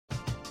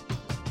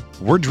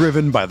We're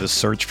driven by the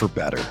search for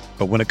better.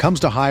 But when it comes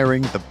to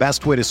hiring, the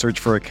best way to search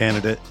for a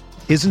candidate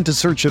isn't to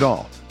search at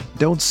all.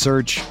 Don't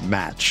search,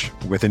 match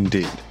with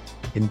Indeed.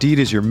 Indeed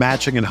is your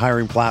matching and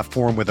hiring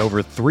platform with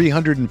over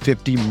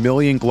 350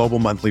 million global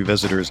monthly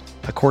visitors,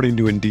 according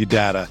to Indeed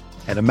data,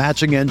 and a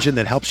matching engine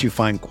that helps you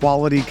find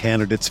quality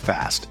candidates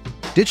fast.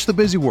 Ditch the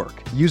busy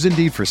work. Use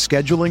Indeed for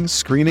scheduling,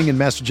 screening, and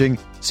messaging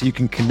so you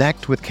can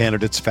connect with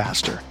candidates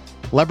faster.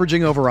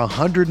 Leveraging over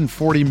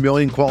 140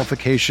 million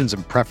qualifications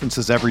and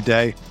preferences every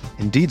day,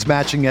 Indeed's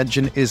matching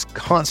engine is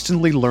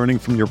constantly learning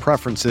from your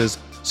preferences,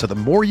 so the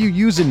more you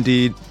use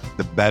Indeed,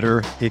 the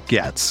better it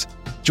gets.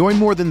 Join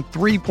more than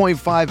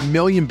 3.5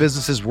 million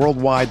businesses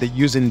worldwide that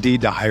use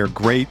Indeed to hire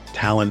great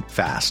talent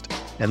fast.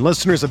 And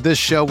listeners of this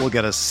show will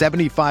get a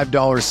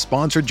 $75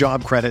 sponsored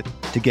job credit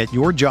to get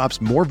your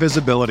jobs more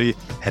visibility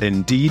at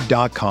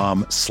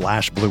Indeed.com/Blue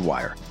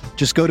Wire.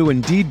 Just go to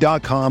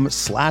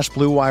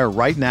Indeed.com/Blue Wire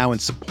right now and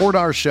support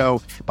our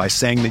show by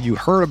saying that you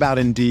heard about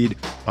Indeed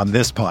on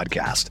this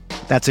podcast.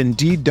 That's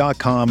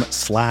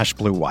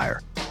Indeed.com/Blue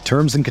Wire.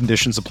 Terms and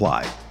conditions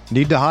apply.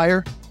 Need to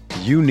hire?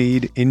 You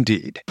need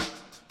Indeed.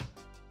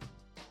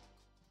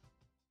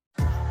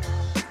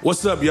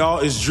 What's up, y'all?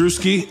 It's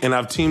Drewski, and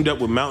I've teamed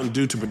up with Mountain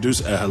Dew to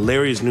produce a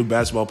hilarious new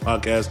basketball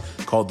podcast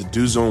called The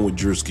Dew Zone with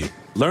Drewski.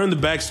 Learn the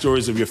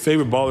backstories of your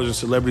favorite ballers and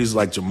celebrities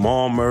like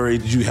Jamal Murray.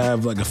 Did you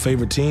have like a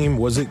favorite team?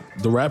 Was it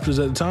the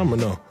Raptors at the time or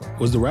no?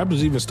 Was the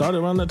Raptors even started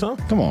around that time?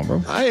 Come on,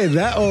 bro. I ain't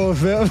that old,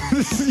 fam.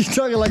 You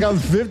talking like I'm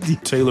 50.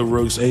 Taylor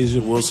Rooks, Asia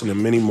Wilson,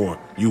 and many more.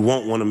 You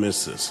won't want to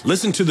miss this.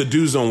 Listen to The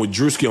Dew Zone with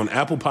Drewski on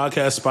Apple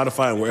Podcasts,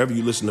 Spotify, and wherever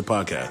you listen to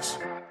podcasts.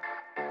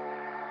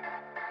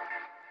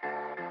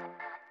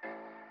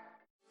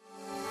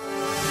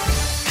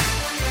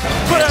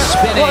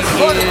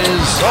 Spinning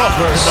is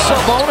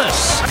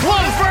Sabonis.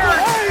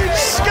 Lovert,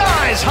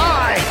 skies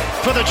high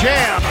for the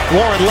jam.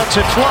 Warren lets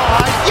it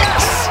fly.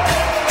 Yes!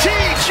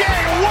 T.J.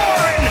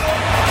 Warren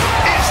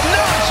is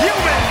not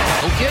human.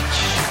 Jokic.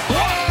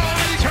 Oh,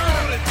 he's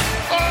hurt it.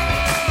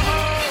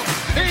 Oh,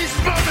 he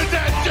smothered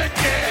that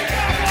chicken.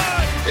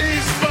 He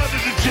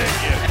smothered the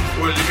chicken.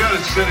 Well, you got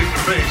it setting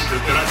the pace,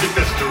 and I think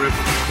that's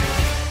terrific.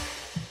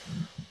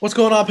 What's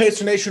going on,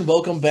 Pacer Nation?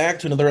 Welcome back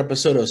to another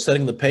episode of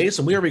Setting the Pace,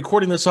 and we are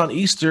recording this on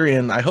Easter,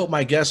 and I hope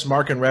my guests,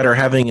 Mark and Rhett, are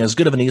having as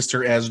good of an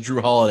Easter as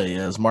Drew Holiday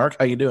is. Mark,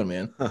 how you doing,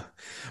 man?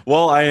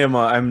 Well, I am.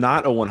 I'm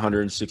not a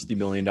 $160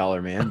 million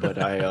man,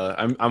 but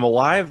I'm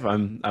alive.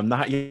 I'm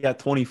not yet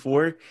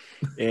 24,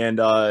 and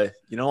I'm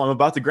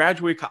about to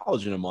graduate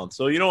college in a month.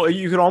 So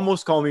you could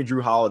almost call me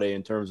Drew Holiday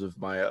in terms of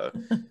my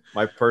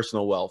my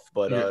personal wealth,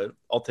 but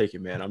I'll take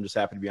it, man. I'm just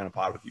happy to be on a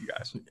pod with you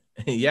guys.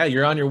 Yeah,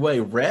 you're on your way.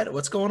 Rhett,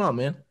 what's going on,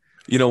 man?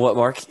 You know what,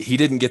 Mark? He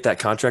didn't get that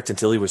contract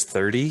until he was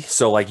 30.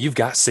 So, you've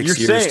got 6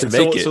 years to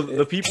make it. So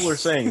the people are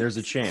saying there's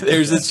a chance.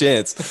 There's a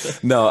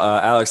chance. No,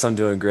 Alex, I'm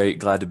doing great.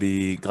 Glad to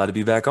be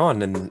back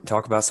on and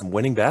talk about some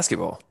winning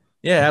basketball.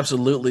 Yeah,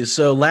 absolutely.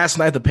 So last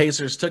night, the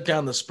Pacers took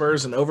down the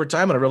Spurs in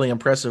overtime in a really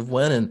impressive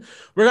win. And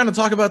we're going to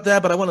talk about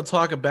that, but I want to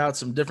talk about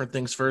some different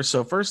things first.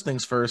 So first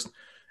things first,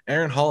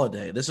 Aaron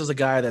Holiday. This is a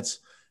guy that's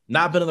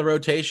not been in the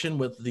rotation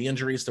with the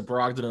injuries to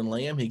Brogdon and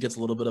Lamb. He gets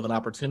a little bit of an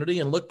opportunity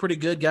and looked pretty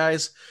good,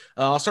 guys.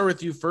 I'll start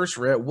with you first,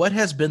 Rhett. What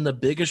has been the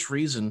biggest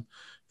reason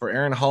for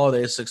Aaron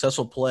Holiday's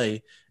successful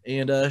play,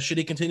 and should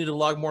he continue to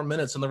log more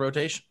minutes in the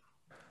rotation?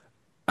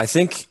 I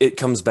think it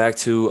comes back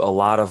to a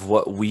lot of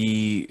what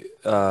we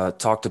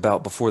talked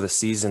about before the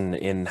season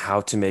in how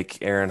to make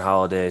Aaron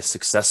Holiday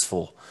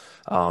successful.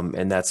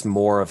 And that's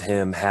more of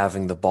him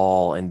having the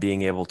ball and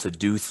being able to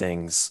do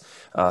things,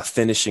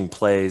 finishing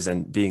plays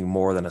and being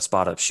more than a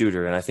spot-up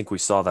shooter. And I think we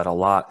saw that a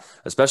lot,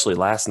 especially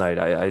last night.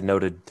 I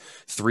noted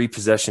 3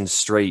 possessions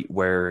straight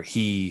where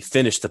he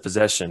finished the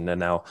possession. And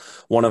now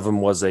one of them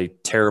was a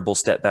terrible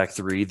step-back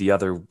 3. The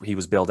other, he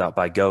was bailed out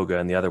by Goga,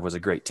 and the other was a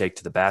great take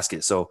to the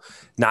basket. So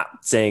not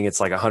saying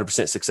it's like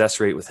 100% success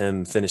rate with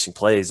him finishing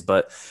plays,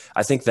 but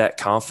I think that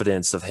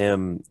confidence of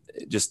him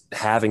just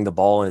having the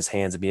ball in his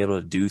hands and being able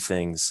to do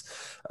things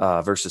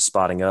versus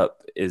spotting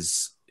up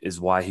is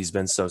why he's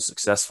been so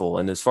successful.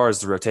 And as far as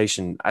the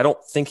rotation, I don't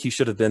think he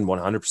should have been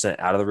 100%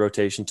 out of the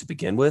rotation to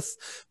begin with,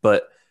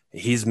 but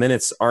his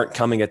minutes aren't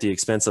coming at the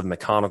expense of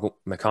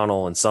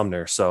McConnell and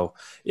Sumner. So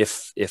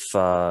if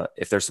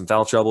there's some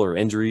foul trouble or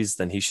injuries,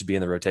 then he should be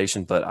in the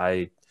rotation. But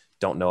I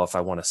don't know if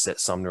I want to sit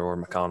Sumner or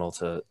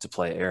McConnell to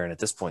play Aaron at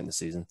this point in the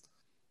season.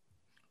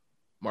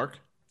 Mark?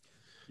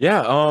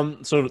 Yeah.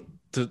 So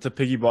to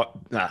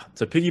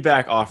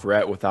piggyback off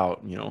Rhett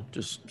without,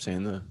 just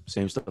saying the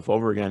same stuff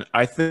over again,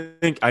 I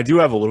think I do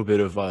have a little bit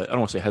of, I don't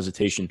want to say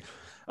hesitation.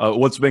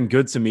 What's been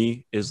good to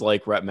me is,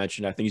 like Rhett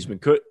mentioned, I think he's been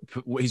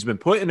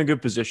put in a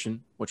good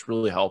position, which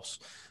really helps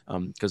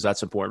because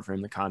that's important for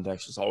him. The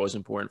context is always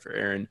important for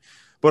Aaron.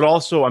 But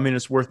also,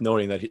 it's worth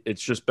noting that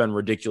it's just been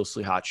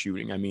ridiculously hot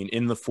shooting.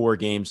 In the 4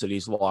 games that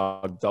he's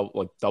logged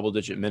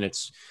double-digit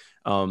minutes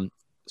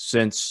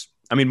since,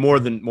 more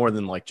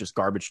than like just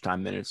garbage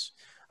time minutes.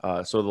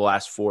 So the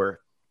last 4,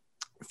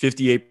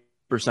 58%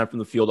 from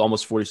the field,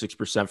 almost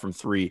 46% from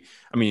 3.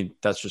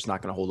 That's just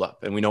not going to hold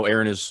up. And we know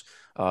Aaron is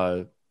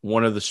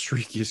one of the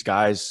streakiest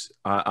guys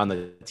on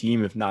the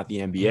team, if not the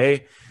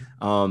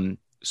NBA.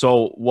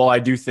 So while I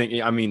do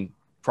think, I mean,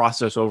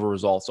 process over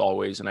results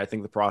always, and I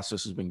think the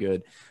process has been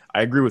good.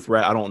 I agree with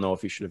Rhett. I don't know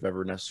if he should have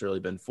ever necessarily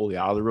been fully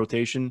out of the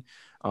rotation,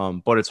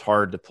 but it's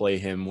hard to play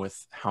him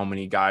with how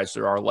many guys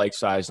there are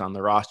like-sized on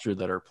the roster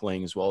that are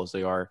playing as well as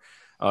they are,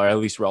 at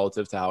least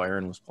relative to how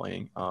Aaron was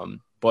playing.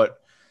 But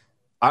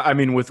I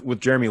mean, with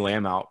Jeremy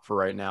Lamb out for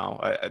right now,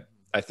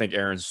 I think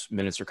Aaron's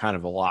minutes are kind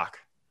of a lock.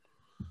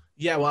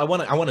 Yeah, well, I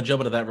want to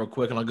jump into that real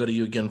quick, and I'll go to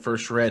you again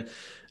first, Rhett.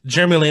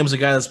 Jeremy Lamb's a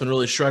guy that's been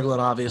really struggling,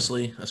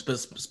 obviously,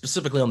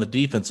 specifically on the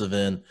defensive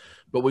end.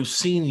 But we've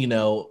seen,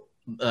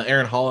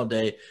 Aaron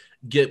Holiday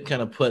get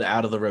kind of put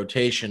out of the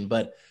rotation.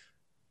 But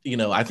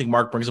I think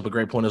Mark brings up a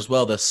great point as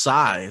well. The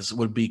size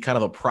would be kind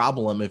of a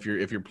problem if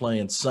you're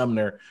playing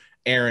Sumner,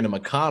 Aaron, and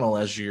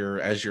McConnell as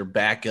your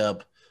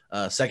backup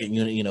second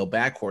unit,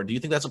 backcourt. Do you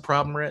think that's a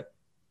problem, Rhett?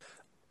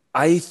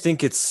 I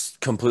think it's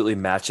completely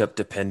matchup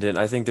dependent.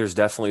 I think there's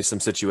definitely some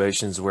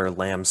situations where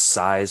Lamb's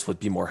size would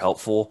be more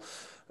helpful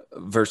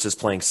versus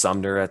playing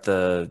Sumner at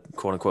the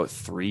quote unquote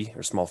 3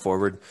 or small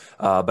forward.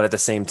 But at the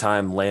same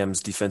time,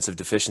 Lamb's defensive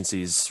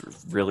deficiencies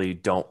really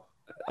don't,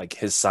 like,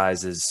 his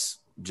size is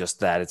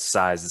just that. It's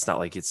size. It's not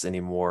like it's any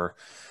more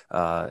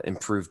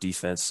improved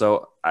defense.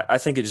 So I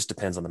think it just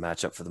depends on the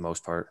matchup for the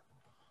most part.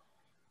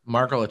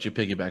 Mark, I'll let you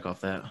piggyback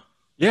off that.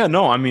 Yeah,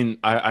 no, I mean,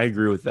 I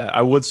agree with that.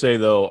 I would say,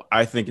 though,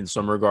 I think in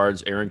some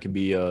regards, Aaron can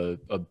be a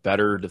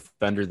better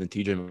defender than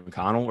TJ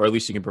McConnell, or at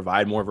least he can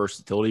provide more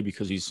versatility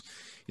because he's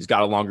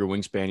got a longer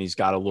wingspan. He's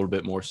got a little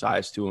bit more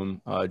size to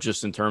him,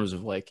 just in terms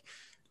of, like,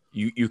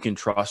 you can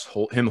trust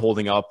him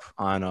holding up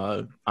on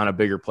a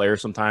bigger player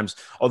sometimes,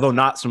 although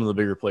not some of the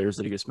bigger players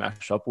that he gets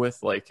matched up with.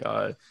 Like,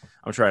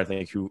 I'm trying to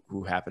think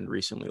who happened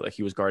recently. Like,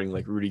 he was guarding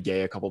like Rudy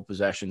Gay a couple of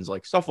possessions,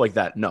 like stuff like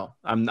that. No,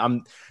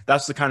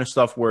 that's the kind of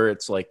stuff where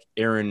it's like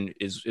Aaron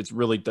it's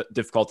really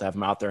difficult to have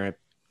him out there. And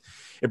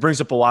it brings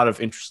up a lot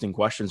of interesting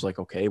questions. Like,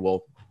 okay,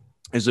 well,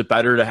 is it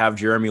better to have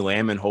Jeremy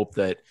Lamb and hope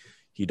that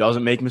he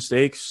doesn't make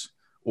mistakes,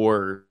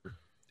 or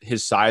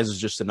his size is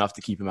just enough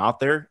to keep him out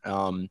there?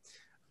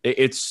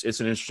 It's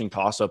an interesting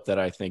toss-up that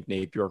I think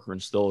Nate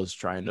Bjorkgren still is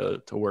trying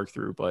to work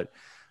through. But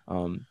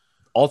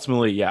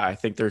ultimately, yeah, I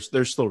think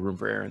there's still room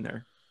for Aaron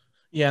there.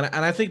 Yeah,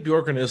 and I think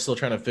Bjorkgren is still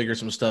trying to figure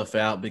some stuff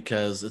out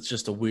because it's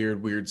just a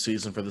weird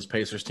season for this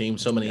Pacers team.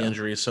 So many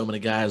injuries, so many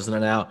guys in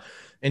and out.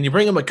 And you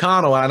bring in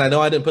McConnell, and I know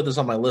I didn't put this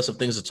on my list of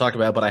things to talk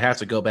about, but I have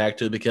to go back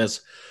to it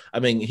because, I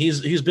mean,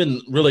 he's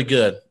been really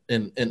good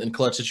in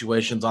clutch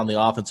situations on the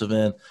offensive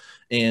end.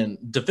 And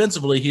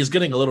defensively, he's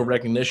getting a little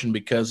recognition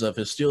because of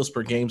his steals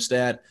per game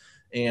stat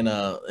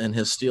and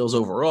his steals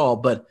overall.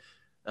 But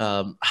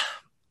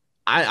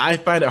I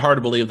find it hard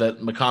to believe that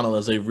McConnell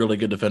is a really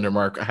good defender,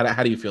 Mark.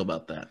 How do you feel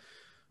about that?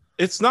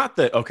 It's not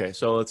that – okay,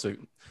 so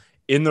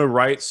in the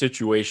right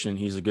situation,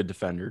 he's a good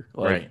defender.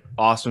 Like, right.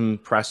 Awesome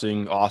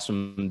pressing,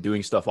 awesome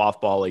doing stuff off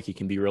ball. Like, he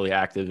can be really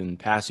active in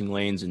passing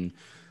lanes and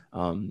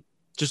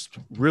just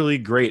really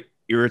great,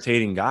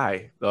 irritating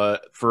guy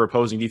for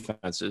opposing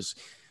defenses.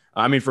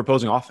 I mean, for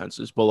opposing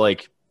offenses, but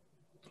like,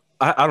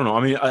 I don't know.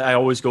 I mean, I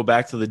always go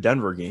back to the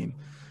Denver game.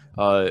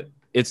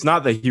 It's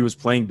not that he was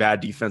playing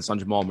bad defense on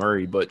Jamal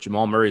Murray, but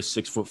Jamal Murray is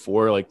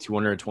 6'4", like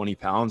 220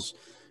 pounds,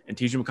 and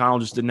TJ McConnell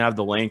just didn't have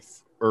the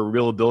length or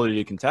real ability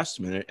to contest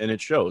him, and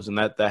it shows. And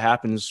that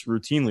happens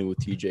routinely with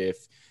TJ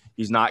if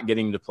he's not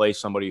getting to play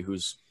somebody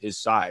who's his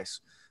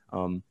size.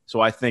 So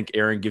I think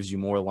Aaron gives you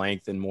more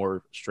length and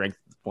more strength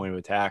at the point of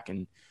attack,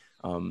 and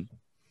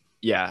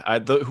yeah,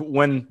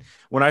 when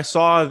I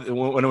saw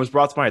when it was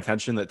brought to my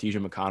attention that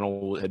TJ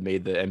McConnell had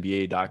made the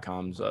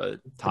NBA.com's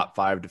top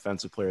 5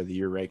 defensive player of the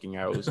year ranking,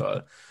 I was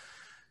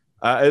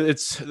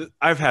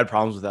I've had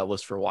problems with that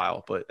list for a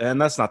while, and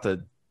that's not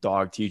the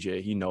dog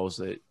TJ. He knows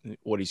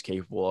what he's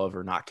capable of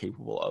or not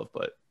capable of,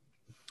 but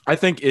I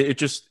think it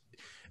just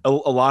a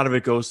lot of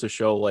it goes to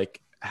show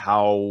like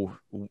how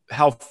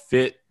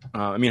fitting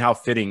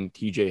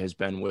TJ has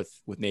been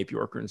with Nate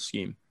Bjorkgren's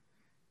scheme.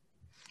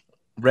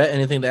 Rhett,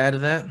 anything to add to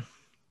that?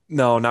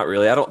 No, not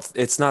really.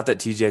 It's not that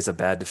TJ's a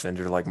bad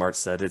defender, like Mark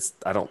said.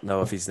 I don't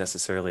know if he's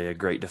necessarily a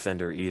great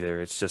defender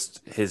either. It's just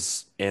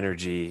his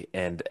energy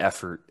and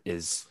effort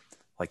is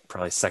like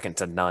probably second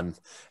to none.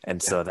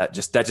 And so that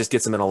just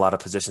gets him in a lot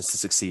of positions to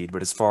succeed.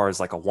 But as far as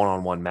like a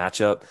one-on-one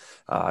matchup,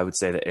 I would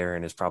say that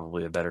Aaron is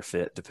probably a better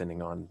fit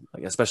depending on,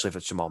 like, especially if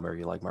it's Jamal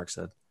Murray, like Mark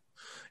said.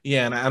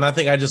 Yeah. And I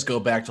think I just go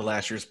back to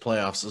last year's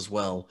playoffs as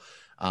well.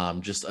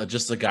 Just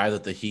a guy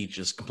that the Heat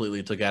just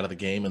completely took out of the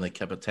game and they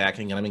kept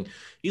attacking. And I mean,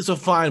 he's a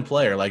fine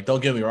player. Like, don't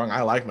get me wrong.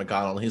 I like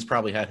McConnell. He's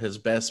probably had his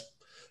best,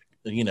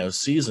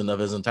 season of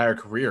his entire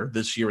career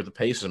this year with the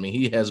Pacers. I mean,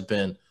 he has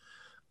been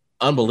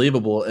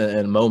unbelievable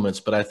in moments,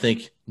 but I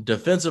think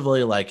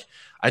defensively, like,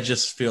 I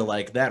just feel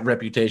like that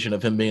reputation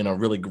of him being a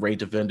really great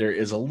defender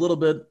is a little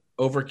bit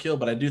overkill,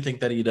 but I do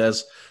think that he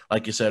does,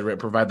 like you said,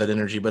 provide that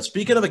energy. But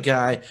speaking of a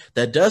guy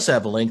that does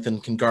have length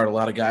and can guard a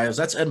lot of guys,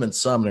 that's Edmund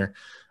Sumner.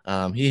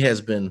 He has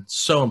been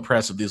so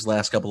impressive these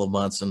last couple of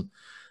months. And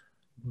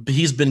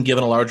he's been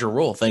given a larger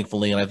role,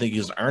 thankfully, and I think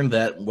he's earned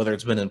that, whether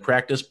it's been in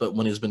practice, but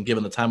when he's been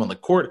given the time on the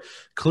court,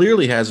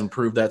 clearly has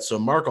improved that. So,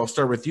 Mark, I'll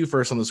start with you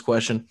first on this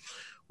question.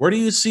 Where do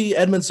you see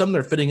Edmund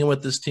Sumner fitting in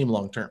with this team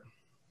long term?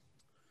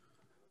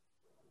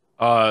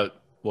 Well,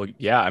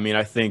 yeah, I mean,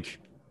 I think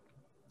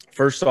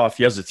first off,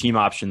 he has a team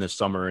option this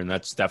summer, and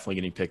that's definitely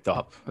getting picked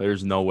up.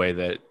 There's no way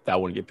that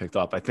wouldn't get picked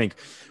up. I think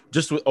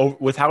just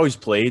with how he's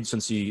played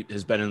since he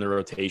has been in the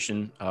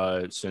rotation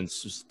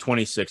since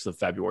 26th of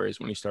February is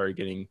when he started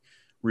getting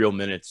real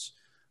minutes.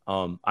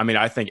 I mean,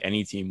 I think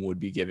any team would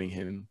be giving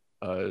him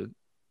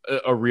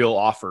a real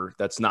offer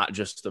that's not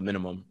just the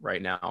minimum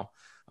right now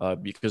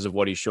because of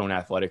what he's shown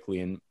athletically.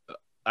 And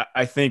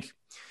I think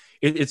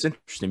it's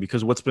interesting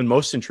because what's been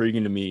most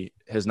intriguing to me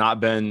has not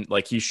been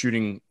like he's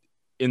shooting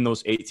in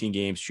those 18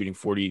 games, shooting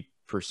 40%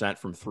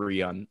 from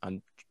three on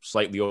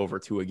slightly over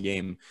 2 a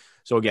game.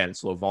 So again,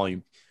 it's low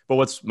volume. But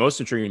what's most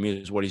intriguing to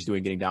me is what he's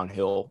doing getting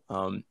downhill.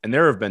 And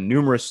there have been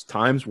numerous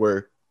times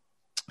where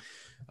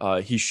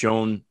he's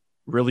shown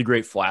really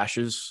great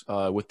flashes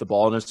with the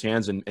ball in his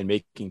hands and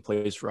making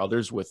plays for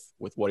others with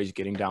what he's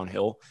getting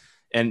downhill.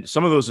 And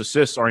some of those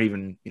assists aren't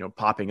even,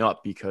 popping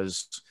up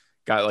because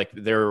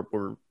there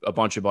were a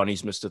bunch of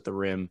bunnies missed at the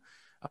rim.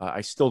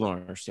 I still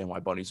don't understand why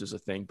bunnies is a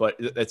thing, but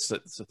it's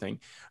a thing.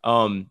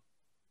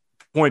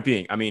 Point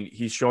being, I mean,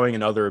 he's showing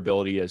another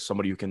ability as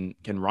somebody who can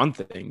run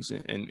things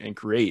and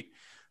create.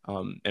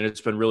 And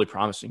it's been really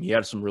promising. He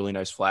had some really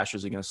nice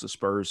flashes against the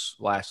Spurs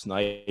last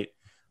night.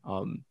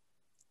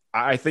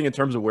 I think in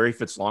terms of where he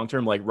fits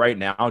long-term, like right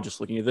now,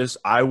 just looking at this,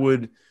 I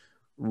would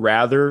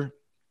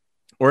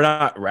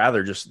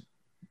just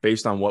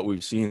based on what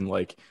we've seen,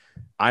 like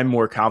I'm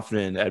more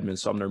confident in Edmund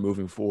Sumner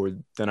moving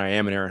forward than I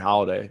am in Aaron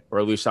Holiday, or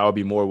at least I would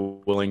be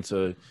more willing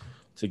to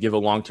give a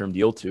long-term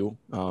deal to.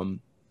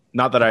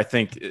 Not that I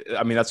think,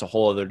 I mean, that's a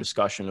whole other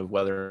discussion of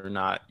whether or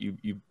not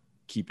you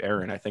keep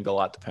Aaron. I think a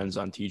lot depends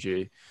on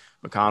TJ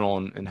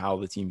McConnell and how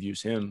the team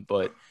views him.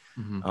 But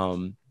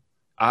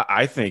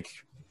I think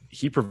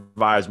he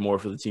provides more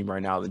for the team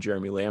right now than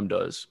Jeremy Lamb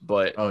does.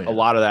 But a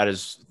lot of that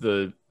is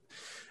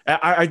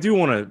I do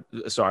want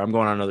to – sorry, I'm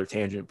going on another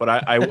tangent. But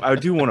I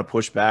do want to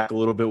push back a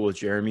little bit with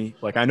Jeremy.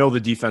 Like, I know the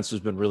defense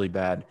has been really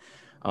bad.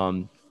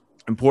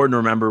 Important to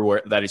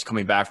remember that he's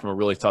coming back from a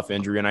really tough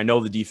injury. And I know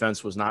the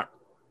defense was not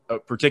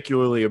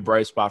particularly a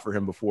bright spot for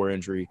him before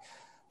injury.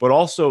 But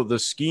also the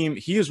scheme –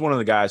 he is one of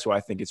the guys who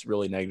I think it's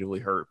really negatively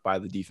hurt by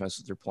the defense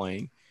that they're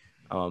playing.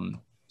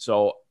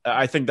 So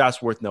I think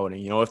that's worth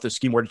noting. If the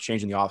scheme were to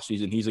change in the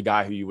offseason, he's a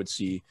guy who you would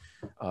see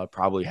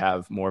probably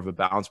have more of a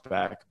bounce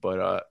back.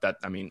 But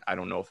I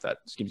don't know if that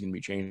scheme's going to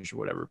be changed or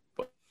whatever.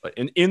 But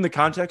in the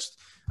context,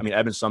 I mean,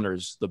 Edmund Sumner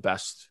is the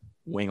best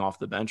wing off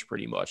the bench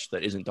pretty much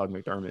that isn't Doug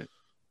McDermott.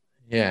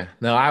 Yeah,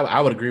 no, I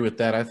would agree with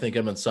that. I think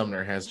Edmund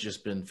Sumner has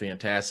just been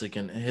fantastic,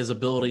 and his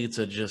ability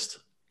to just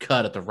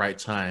cut at the right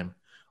time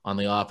on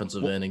the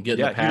offensive end and get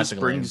in the passing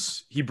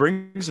lanes. He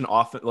brings an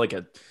offense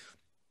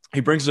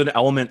He brings an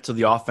element to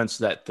the offense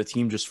that the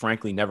team just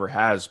frankly never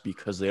has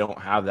because they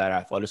don't have that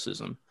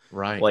athleticism.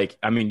 Right. Like,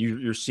 I mean,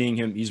 you're seeing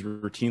him. He's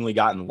routinely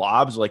gotten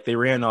lobs. Like they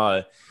ran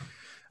I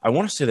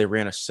want to say they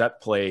ran a set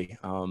play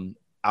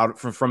out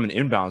from an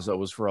inbounds that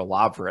was for a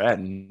lob for Ed.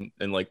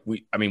 And like,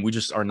 we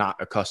just are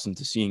not accustomed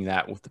to seeing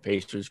that with the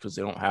Pacers because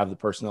they don't have the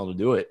personnel to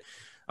do it.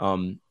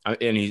 And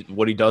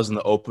what he does in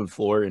the open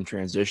floor in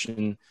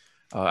transition.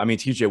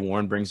 TJ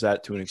Warren brings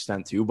that to an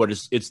extent too, but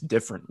it's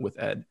different with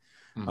Ed.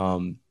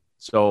 Mm-hmm.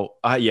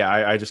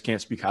 I just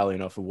can't speak highly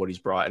enough of what he's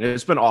brought. And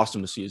it's been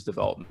awesome to see his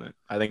development.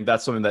 I think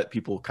that's something that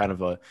people kind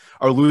of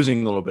are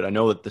losing a little bit. I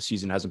know that the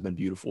season hasn't been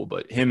beautiful,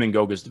 but him and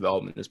Goga's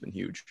development has been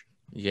huge.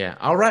 Yeah.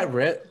 All right,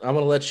 Rhett. I'm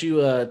going to let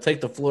you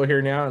take the floor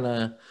here now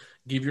and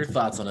give your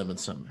thoughts on Edmund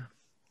Sumner.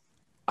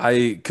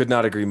 I could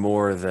not agree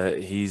more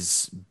that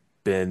he's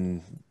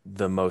been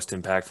the most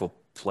impactful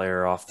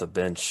player off the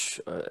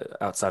bench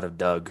outside of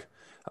Doug.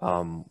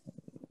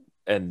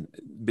 And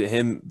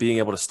him being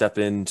able to step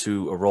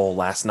into a role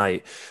last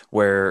night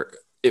where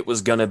it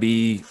was going to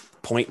be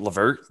point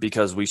Levert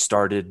because we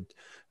started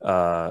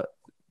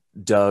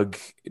Doug,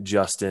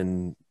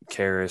 Justin,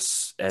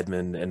 Karras,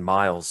 Edmund, and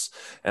Miles.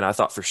 And I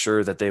thought for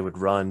sure that they would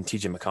run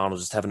TJ McConnell,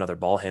 just have another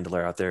ball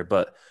handler out there.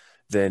 But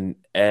then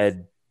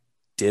Ed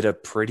did a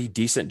pretty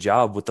decent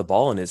job with the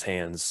ball in his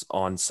hands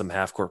on some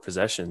half-court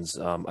possessions.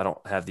 I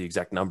don't have the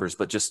exact numbers,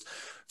 but just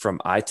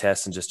from eye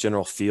test and just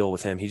general feel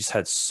with him, he just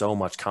had so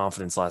much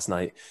confidence last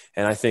night.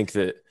 And I think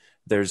that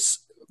there's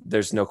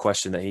no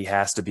question that he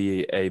has to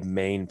be a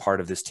main part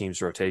of this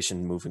team's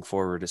rotation moving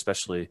forward,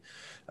 especially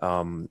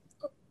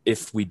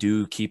if we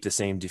do keep the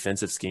same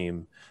defensive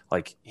scheme.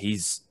 Like,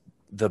 he's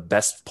the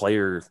best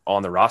player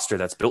on the roster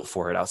that's built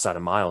for it outside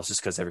of Miles, just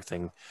because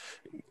everything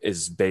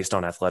is based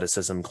on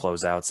athleticism,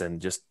 closeouts,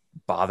 and just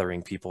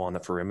bothering people on the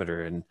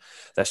perimeter. And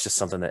that's just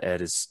something that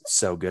Ed is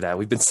so good at.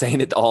 We've been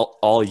saying it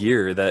all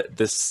year that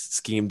this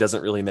scheme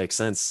doesn't really make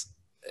sense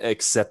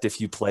except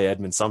if you play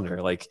Edmund Sumner.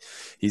 Like,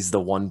 he's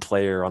the one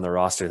player on the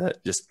roster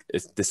that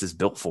this is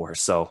built for.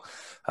 So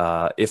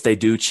If they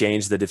do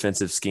change the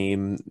defensive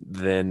scheme,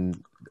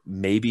 then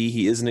maybe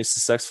he isn't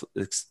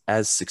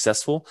as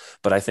successful.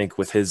 But I think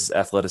with his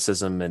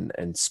athleticism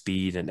and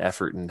speed and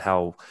effort and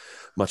how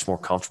much more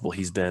comfortable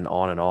he's been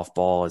on and off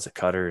ball as a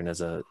cutter and as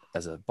a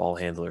ball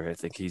handler, I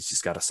think he's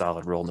just got a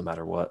solid role no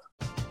matter what.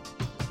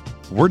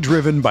 We're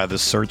driven by the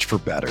search for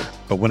better.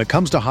 But when it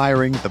comes to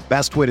hiring, the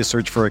best way to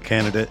search for a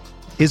candidate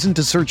isn't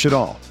to search at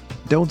all.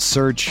 Don't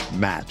search,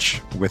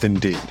 match with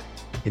Indeed.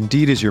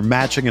 Indeed is your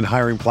matching and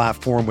hiring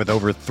platform with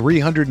over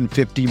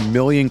 350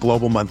 million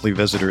global monthly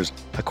visitors,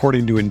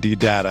 according to Indeed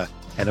data,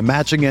 and a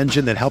matching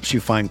engine that helps you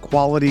find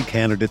quality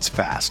candidates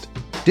fast.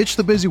 Ditch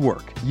the busy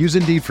work. Use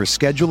Indeed for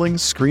scheduling,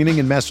 screening,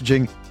 and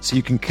messaging so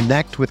you can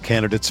connect with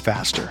candidates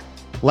faster.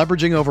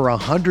 Leveraging over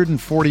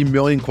 140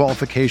 million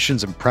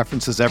qualifications and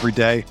preferences every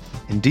day,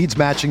 Indeed's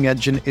matching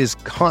engine is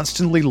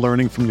constantly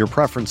learning from your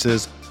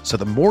preferences, so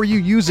the more you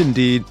use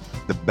Indeed,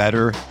 the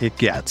better it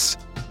gets.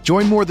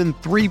 Join more than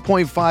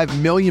 3.5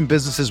 million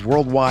businesses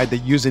worldwide that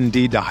use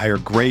Indeed to hire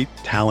great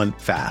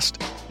talent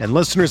fast. And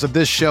listeners of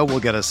this show will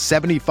get a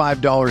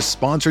 $75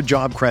 sponsored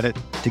job credit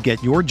to get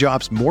your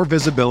jobs more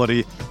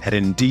visibility at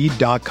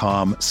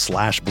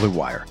Indeed.com/Blue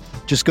Wire.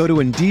 Just go to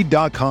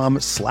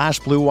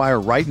Indeed.com/Blue Wire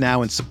right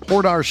now and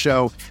support our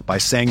show by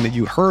saying that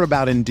you heard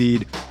about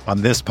Indeed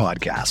on this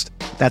podcast.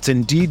 That's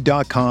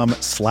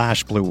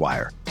Indeed.com/Blue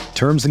Wire.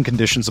 Terms and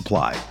conditions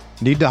apply.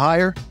 Need to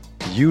hire?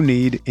 You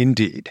need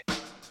Indeed.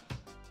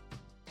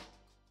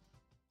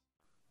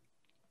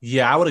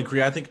 Yeah, I would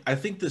agree. I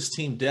think this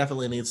team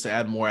definitely needs to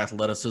add more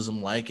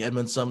athleticism like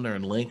Edmund Sumner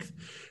and length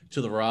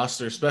to the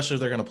roster, especially if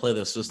they're going to play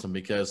this system,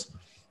 because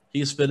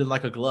he's fitted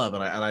like a glove.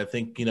 And I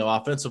think,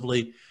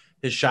 offensively,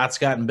 his shot's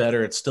gotten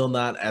better. It's still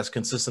not as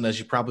consistent as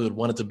you probably would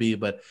want it to be,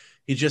 but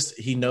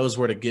he knows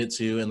where to get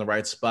to in the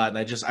right spot. And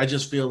I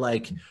just feel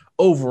like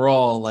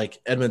overall,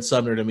 like Edmund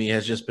Sumner to me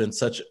has just been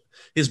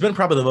he's been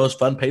probably the most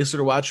fun pacer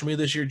to watch for me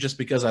this year, just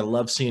because I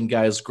love seeing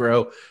guys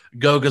grow.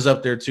 Goga's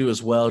up there too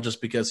as well, just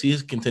because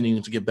he's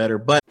continuing to get better.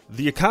 But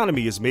the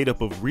economy is made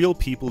up of real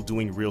people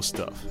doing real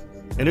stuff,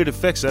 and it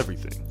affects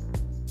everything,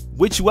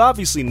 which you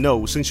obviously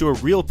know since you're a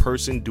real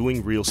person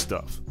doing real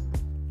stuff.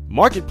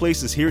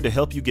 Marketplace is here to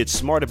help you get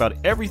smart about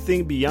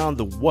everything beyond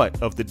the what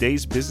of the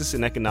day's business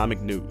and economic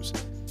news.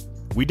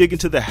 We dig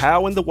into the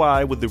how and the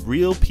why with the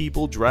real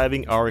people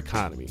driving our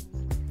economy.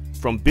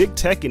 From big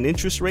tech and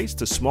interest rates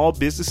to small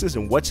businesses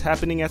and what's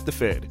happening at the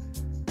Fed,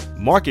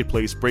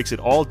 Marketplace breaks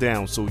it all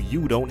down so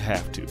you don't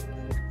have to.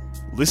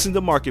 Listen to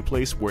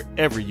Marketplace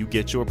wherever you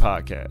get your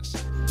podcasts.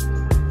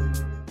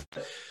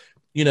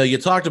 You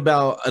talked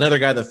about another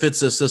guy that fits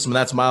this system, and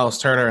that's Miles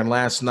Turner. And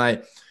last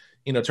night,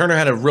 Turner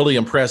had a really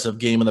impressive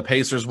game, and the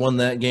Pacers won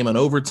that game in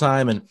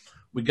overtime, and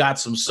we got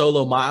some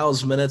solo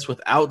Miles minutes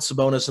without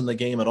Sabonis in the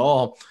game at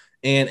all.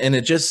 And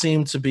it just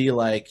seemed to be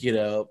like,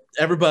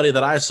 everybody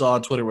that I saw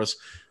on Twitter was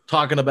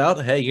talking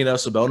about, hey,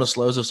 Sabonis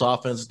slows this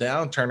offense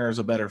down. Turner is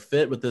a better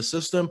fit with this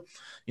system.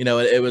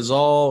 It was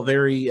all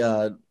very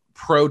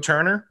pro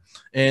Turner.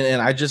 And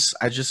I just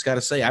got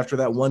to say, after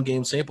that one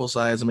game sample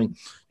size, do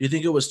you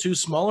think it was too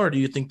small, or do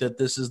you think that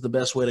this is the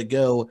best way to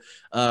go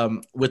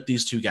with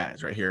these two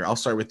guys right here? I'll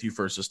start with you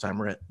first this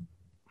time, Rhett.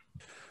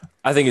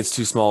 I think it's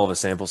too small of a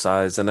sample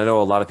size. And I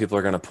know a lot of people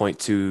are going to point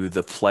to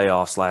the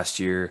playoffs last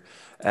year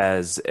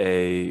as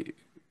a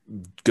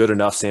good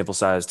enough sample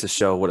size to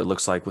show what it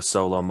looks like with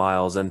solo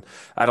Miles. And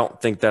I don't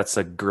think that's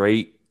a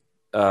great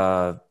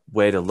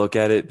way to look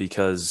at it,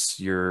 because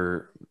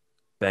you're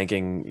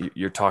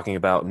talking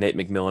about Nate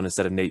McMillan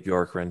instead of Nate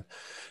Bjorkgren.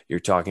 You're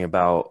talking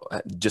about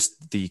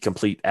just the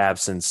complete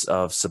absence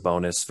of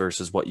Sabonis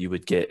versus what you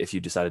would get if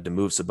you decided to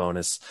move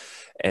Sabonis,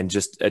 and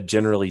just a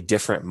generally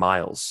different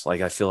Miles.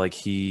 Like, I feel like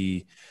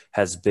he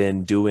has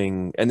been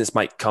doing, and this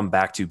might come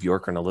back to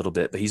Bjorkgren a little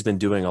bit, but he's been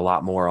doing a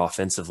lot more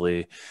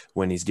offensively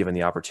when he's given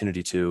the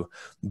opportunity to.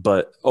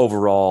 But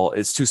overall,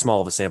 it's too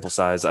small of a sample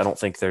size. I don't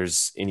think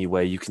there's any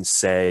way you can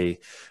say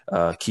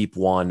keep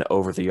one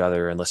over the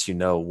other unless you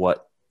know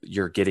what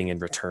you're getting in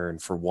return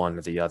for one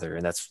or the other.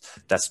 And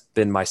that's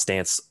been my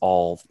stance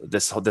all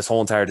this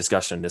whole entire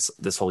discussion,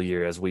 this whole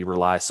year, as we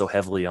rely so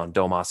heavily on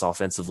Domas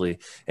offensively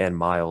and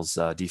Miles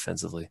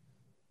defensively.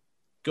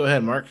 Go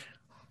ahead, Mark.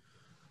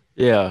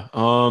 Yeah.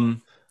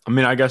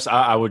 I guess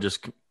I would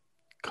just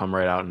come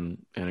right out and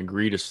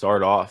agree to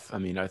start off.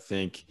 I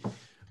think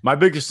my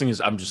biggest thing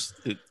is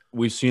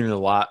we've seen it a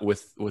lot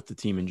with the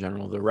team in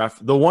general.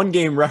 The one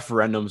game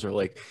referendums are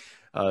like,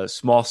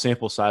 small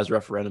sample size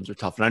referendums are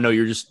tough. And I know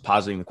you're just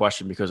positing the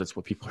question because it's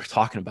what people are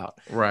talking about.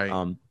 Right.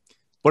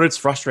 But it's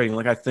frustrating.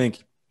 Like, I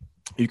think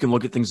you can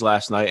look at things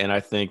last night, and I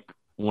think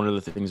one of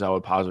the things I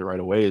would posit right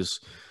away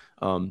is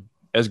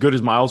as good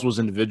as Miles was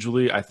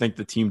individually, I think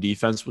the team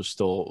defense was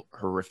still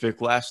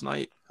horrific last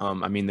night.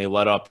 They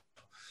let up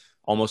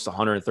almost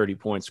 130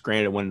 points.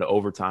 Granted, it went into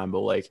overtime,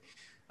 but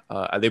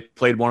they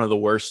played one of the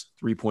worst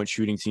 3-point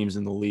shooting teams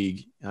in the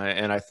league.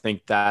 And I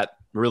think that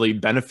really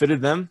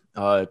benefited them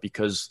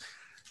because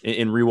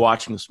in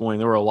rewatching this morning,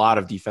 there were a lot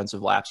of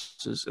defensive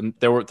lapses, and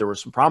there were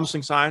some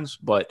promising signs,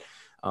 but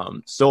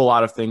still a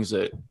lot of things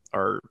that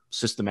are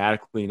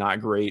systematically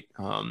not great,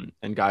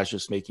 and guys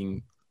just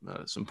making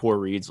some poor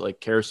reads. Like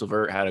Karis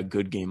LeVert had a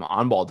good game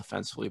on ball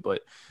defensively,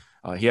 but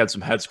he had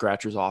some head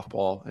scratchers off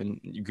ball, and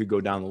you could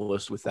go down the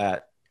list with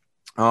that.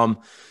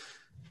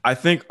 I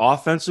think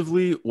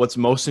offensively, what's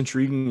most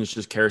intriguing is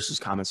just Karis's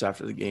comments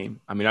after the game.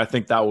 I mean, I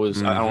think that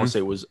was, I don't want to say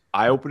it was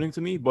eye-opening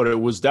to me, but it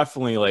was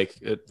definitely like,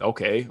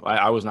 okay,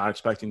 I was not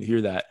expecting to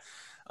hear that.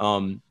 I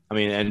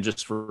mean, and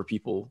just for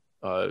people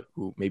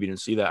who maybe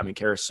didn't see that, I mean,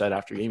 Karis said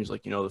after game, he's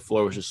like, the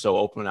floor was just so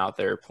open out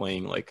there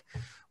playing like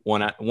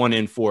one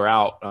in, 4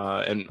 out.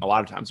 And a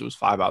lot of times it was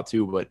 5 out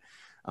too. But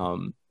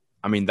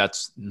I mean,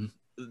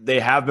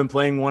 they have been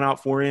playing 1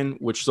 out, 4 in,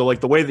 which, so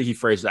like the way that he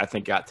phrased it, I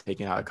think got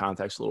taken out of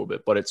context a little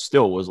bit, but it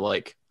still was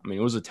like, I mean,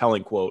 it was a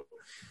telling quote.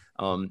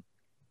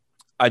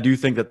 I do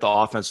think that the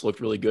offense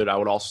looked really good. I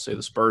would also say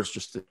the Spurs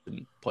just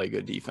didn't play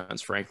good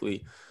defense,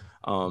 frankly.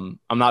 I'm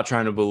not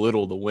trying to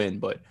belittle the win,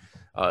 but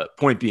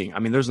point being, I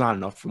mean, there's not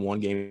enough from one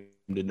game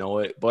to know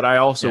it, but I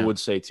also would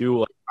say too,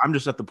 like, I'm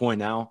just at the point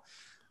now.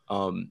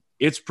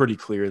 It's pretty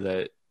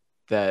clear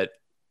that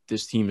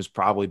this team is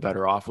probably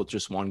better off with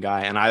just one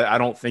guy. And I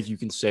don't think you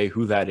can say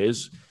who that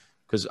is,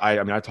 because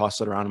I mean, I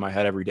toss it around in my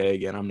head every day.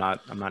 Again, I'm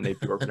not Nate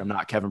Bjork, I'm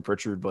not Kevin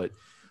Pritchard, but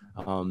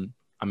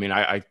I mean,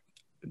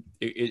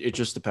 it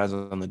just depends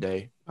on the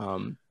day.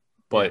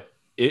 But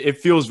it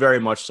feels very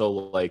much so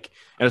like,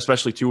 and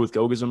especially too with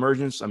Goga's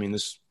emergence. I mean,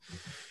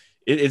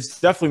 it's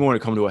definitely going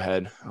to come to a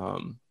head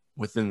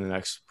within the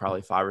next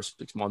probably 5 or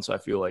 6 months, I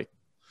feel like.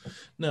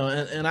 No,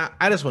 and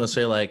I just want to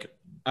say, like,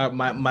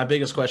 my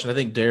biggest question, I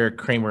think Derek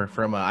Kramer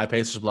from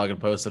iPacers blog had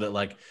posted it,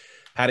 like,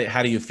 how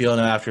do you feel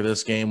now after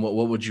this game?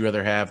 What would you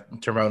rather have?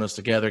 Toronas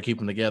together, keep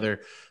them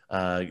together,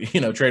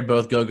 trade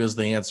both Goga's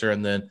the answer,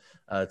 and then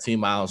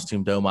Team Miles,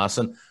 Team Domas.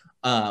 And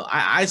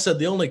I said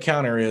the only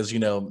counter is,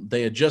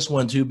 they had just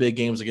won 2 big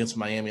games against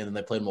Miami, and then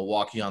they played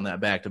Milwaukee on that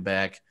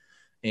back-to-back,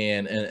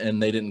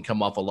 and they didn't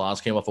come off a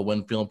loss, came off a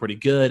win feeling pretty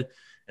good,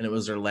 and it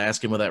was their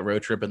last game of that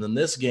road trip. And then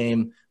this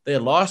game, they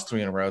had lost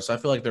 3 in a row, so I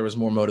feel like there was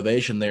more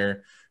motivation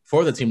there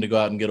for the team to go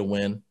out and get a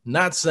win.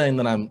 Not saying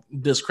that I'm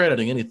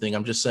discrediting anything.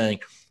 I'm just saying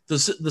the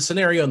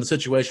scenario and the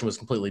situation was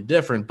completely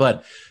different.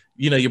 But,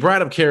 you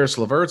brought up Karis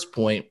LeVert's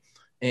point,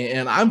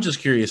 and I'm just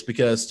curious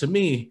because to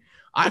me,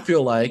 I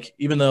feel like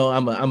even though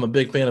I'm a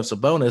big fan of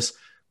Sabonis,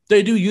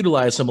 they do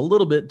utilize him a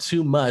little bit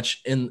too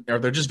much, or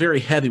they're just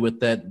very heavy with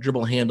that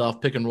dribble handoff,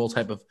 pick and roll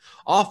type of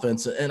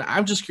offense. And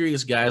I'm just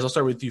curious, guys, I'll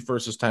start with you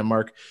first this time,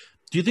 Mark.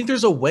 Do you think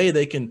there's a way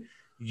they can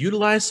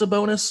utilize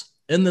Sabonis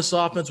in this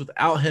offense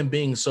without him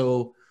being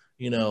so,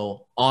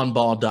 on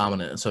ball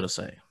dominant, so to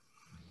say?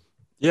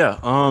 Yeah.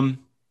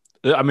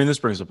 I mean, this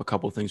brings up a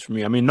couple of things for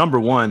me. I mean, number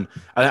one,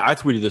 I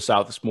tweeted this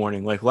out this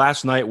morning. Like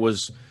last night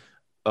was,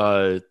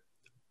 it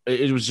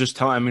was just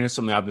telling. I mean, it's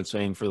something I've been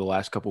saying for the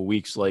last couple of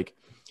weeks. Like,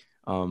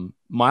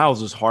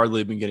 Miles has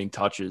hardly been getting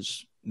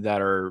touches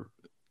that are,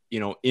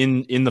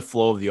 in the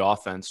flow of the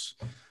offense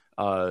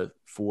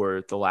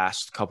for the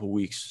last couple of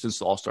weeks since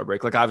the All-Star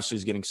break. Like, obviously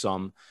he's getting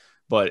some,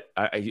 but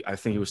I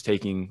think he was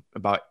taking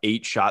about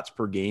 8 shots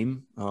per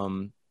game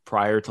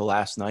prior to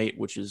last night,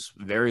 which is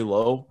very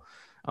low.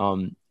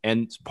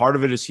 And part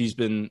of it is he's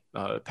been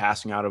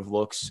passing out of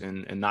looks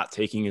and not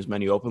taking as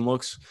many open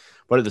looks.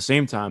 But at the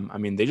same time, I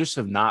mean, they just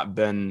have not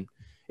been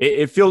 –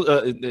 it feels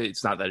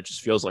it's not that it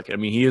just feels like it. I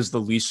mean, he is the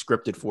least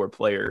scripted for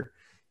player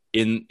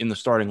in the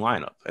starting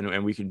lineup.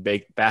 And we can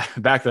back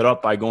that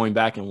up by going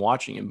back and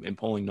watching and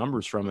pulling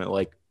numbers from it.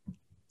 Like,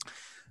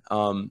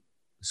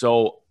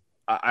 so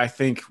I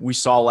think we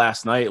saw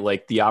last night,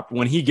 like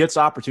when he gets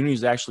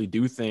opportunities to actually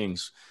do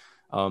things,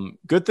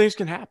 good things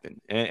can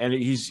happen. And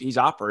he's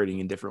operating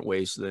in different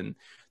ways than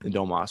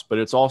Domas, but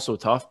it's also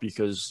tough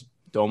because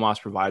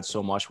Domas provides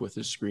so much with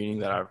his screening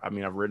that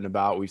I've written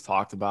about, we've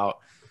talked about.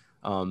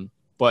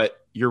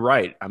 But you're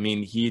right. I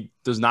mean, he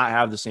does not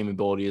have the same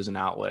ability as an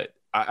outlet.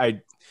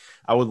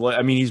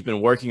 He's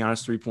been working on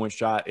his 3-point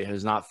shot. It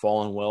has not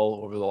fallen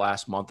well over the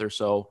last month or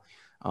so.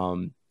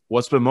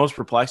 What's been most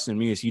perplexing to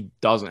me is he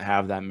doesn't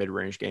have that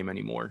mid-range game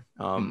anymore.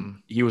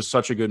 He was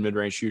such a good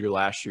mid-range shooter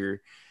last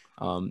year.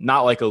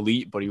 Not like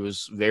elite, but he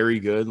was very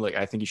good. Like,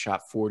 I think he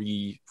shot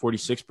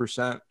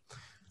 46%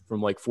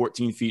 from like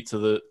 14 feet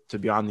to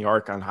beyond the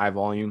arc on high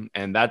volume.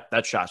 And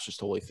that shot's just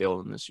totally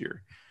failed him this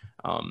year.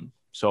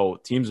 So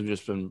teams have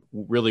just been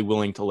really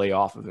willing to lay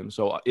off of him.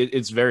 So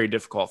it's very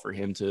difficult for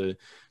him to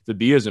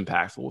be as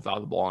impactful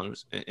without the ball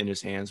in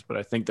his hands. But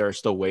I think there are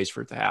still ways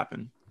for it to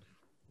happen.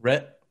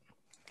 Rhett?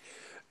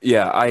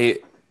 Yeah,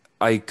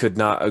 I could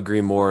not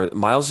agree more.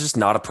 Miles is just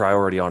not a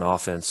priority on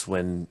offense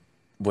when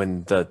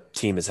the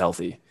team is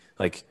healthy.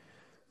 Like,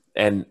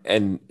 and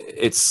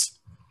it's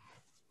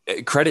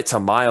credit to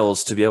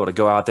Miles to be able to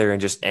go out there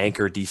and just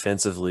anchor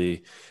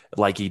defensively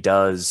like he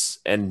does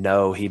and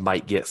know he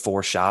might get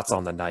 4 shots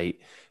on the night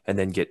and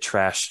then get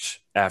trashed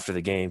after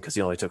the game because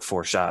he only took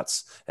 4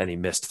 shots and he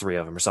missed 3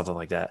 of them or something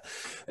like that.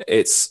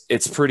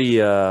 It's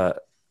pretty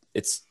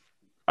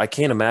I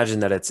can't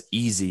imagine that it's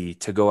easy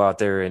to go out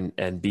there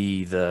and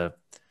be the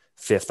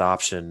 5th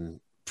option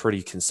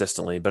pretty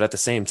consistently. But at the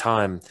same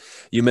time,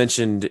 you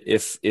mentioned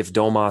if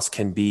Domas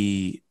can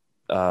be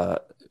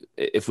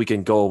if we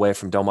can go away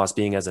from Domas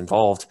being as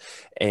involved,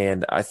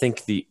 and I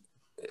think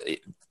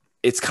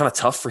it's kind of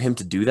tough for him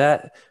to do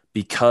that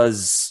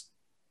because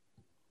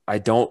I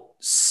don't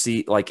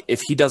see, like,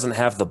 if he doesn't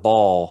have the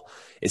ball,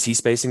 is he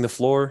spacing the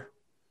floor?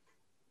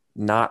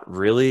 Not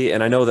really.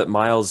 And I know that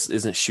Miles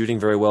isn't shooting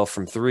very well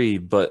from three,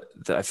 but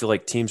I feel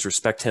like teams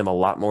respect him a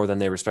lot more than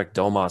they respect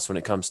Domas when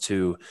it comes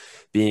to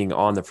being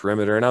on the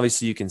perimeter. And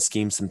obviously you can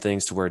scheme some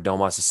things to where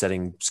Domas is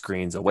setting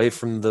screens away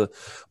from the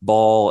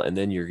ball, and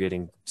then you're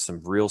getting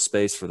some real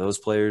space for those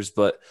players.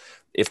 But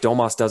if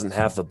Domas doesn't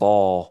have the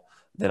ball,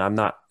 then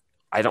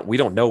we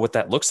don't know what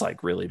that looks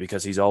like really,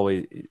 because I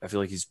feel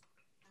like he's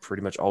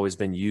pretty much always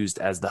been used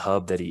as the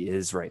hub that he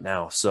is right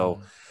now.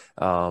 So,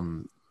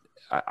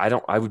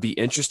 I would be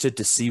interested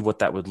to see what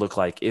that would look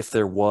like if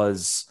there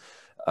was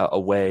a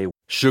way.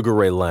 Sugar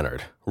Ray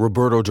Leonard,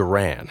 Roberto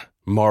Duran,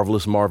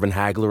 Marvelous Marvin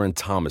Hagler, and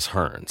Thomas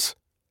Hearns.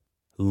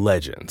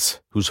 Legends,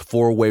 whose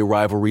four-way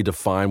rivalry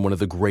defined one of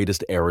the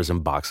greatest eras in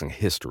boxing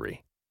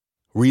history.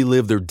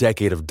 Relive their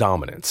decade of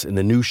dominance in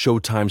the new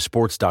Showtime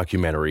sports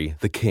documentary,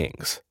 The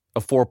Kings, a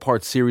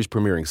 4-part series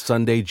premiering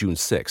Sunday, June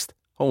 6th,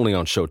 only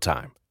on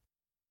Showtime.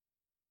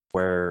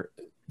 Where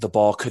the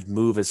ball could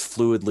move as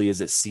fluidly as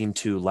it seemed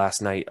to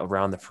last night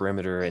around the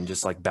perimeter, and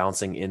just like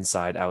bouncing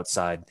inside,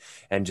 outside,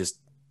 and just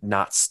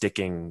not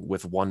sticking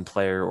with one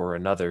player or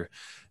another,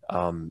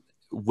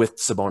 with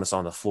Sabonis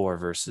on the floor,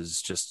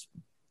 versus just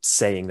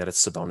saying that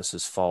it's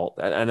Sabonis's fault.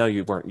 I know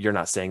you're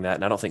not saying that,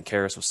 and I don't think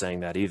Karras was saying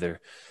that either.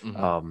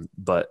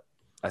 But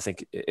I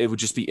think it would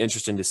just be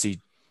interesting to see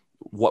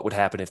what would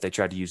happen if they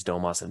tried to use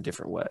Domas in a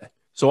different way.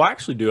 So I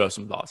actually do have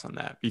some thoughts on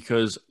that,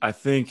 because I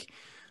think,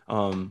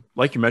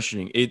 like you're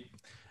mentioning,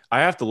 I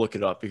have to look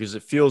it up because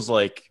it feels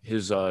like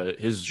his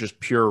just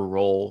pure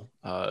role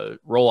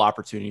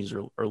opportunities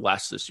are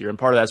less this year. And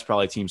part of that's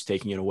probably teams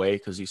taking it away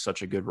because he's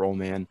such a good role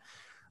man.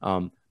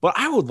 But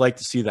I would like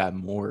to see that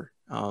more.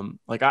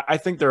 I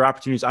think there are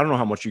opportunities. I don't know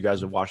how much you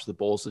guys have watched the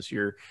Bulls this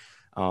year.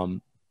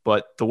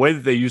 But the way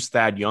that they used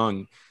Thad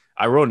Young,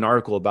 I wrote an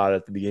article about it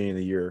at the beginning of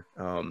the year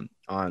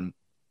on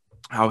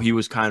how he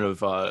was kind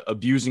of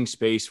abusing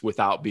space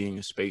without being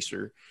a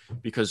spacer,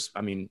 because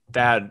I mean,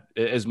 Thad,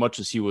 as much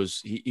as he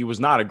was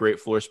not a great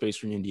floor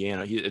spacer in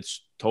Indiana,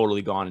 it's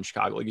totally gone in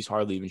Chicago. Like, he's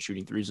hardly even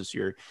shooting threes this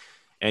year.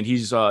 And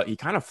he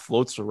kind of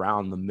floats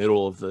around the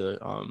middle of the,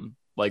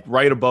 like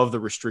right above the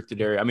restricted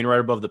area. I mean, right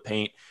above the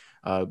paint,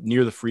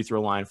 near the free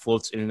throw line,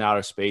 floats in and out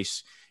of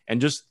space, and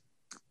just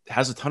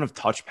has a ton of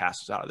touch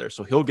passes out of there.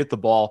 So he'll get the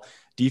ball,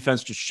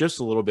 defense just shifts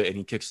a little bit, and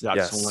he kicks it out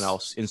to someone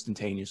else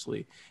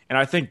instantaneously. And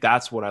I think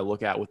that's what I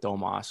look at with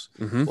Domas.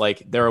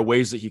 Like, there are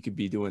ways that he could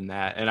be doing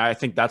that. And I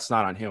think that's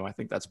not on him. I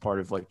think that's part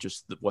of like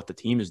just what the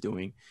team is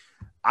doing.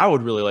 I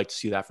would really like to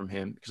see that from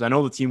him, because I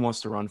know the team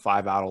wants to run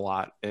 5 out a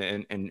lot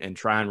and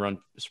try and run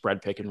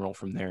spread pick and roll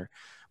from there.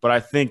 But I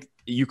think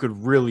you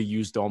could really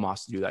use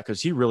Domas to do that,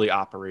 because he really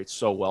operates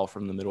so well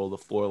from the middle of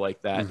the floor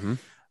like that.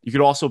 You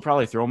could also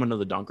probably throw him into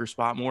the dunker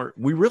spot more.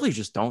 We really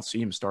just don't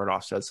see him start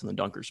off sets in the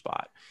dunker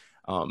spot.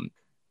 And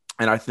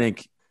I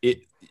think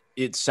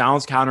it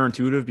sounds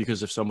counterintuitive,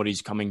 because if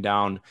somebody's coming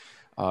down,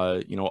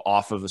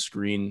 off of a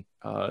screen,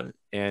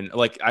 and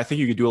like, I think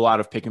you could do a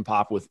lot of pick and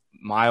pop with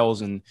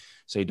Miles and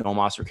say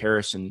Domas or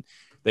Karras, and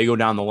they go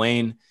down the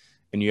lane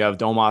and you have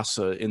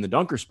Domas in the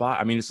dunker spot.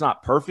 I mean, it's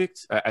not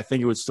perfect. I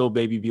think it would still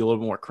maybe be a little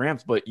bit more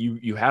cramped, but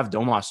you have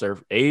Domas there,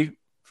 A,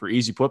 for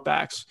easy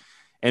putbacks,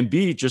 and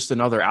B, just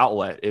another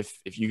outlet. If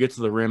you get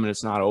to the rim and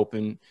it's not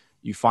open,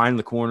 you find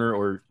the corner,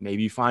 or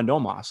maybe you find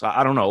Domas.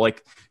 I don't know.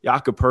 Like,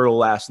 Jakob Poeltl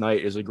last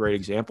night is a great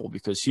example,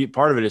 because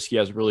part of it is he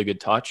has really good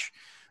touch,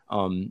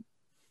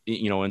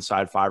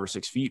 inside 5 or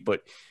 6 feet,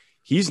 but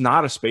he's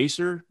not a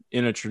spacer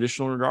in a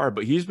traditional regard,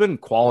 but he's been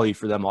quality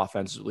for them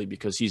offensively,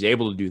 because he's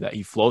able to do that.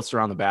 He floats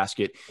around the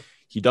basket.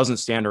 He doesn't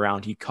stand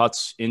around. He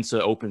cuts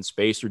into open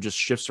space, or just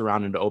shifts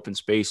around into open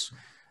space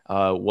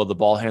while the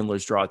ball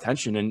handlers draw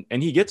attention,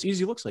 and he gets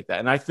easy looks like that.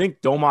 And I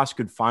think Domas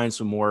could find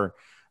some more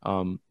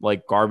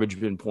like garbage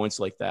bin points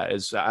like that.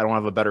 I don't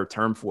have a better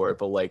term for it,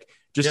 but like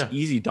just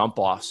easy dump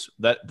offs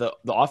that the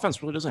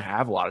offense really doesn't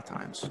have a lot of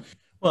times.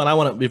 Well, and I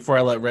want to, before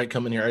I let Rhett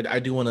come in here, I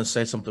do want to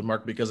say something,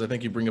 Mark, because I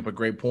think you bring up a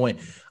great point.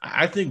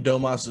 I think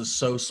Domas is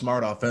so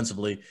smart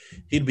offensively.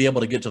 He'd be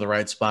able to get to the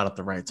right spot at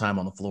the right time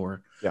on the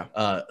floor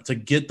to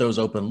get those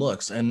open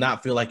looks and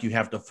not feel like you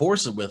have to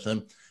force it with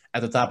him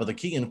at the top of the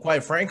key. And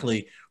quite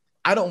frankly,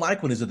 I don't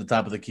like when he's at the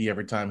top of the key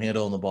every time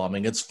handling the ball. I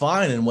mean, it's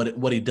fine in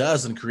what he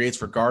does and creates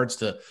for guards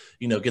to,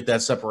 get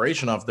that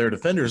separation off their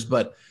defenders.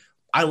 But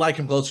I like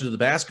him closer to the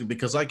basket,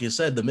 because, like you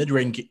said, the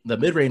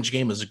mid-range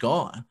game is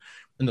gone,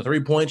 and the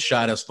three-point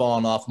shot has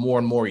fallen off more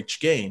and more each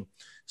game.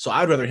 So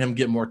I'd rather him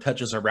get more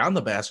touches around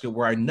the basket,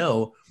 where I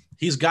know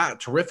he's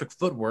got terrific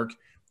footwork,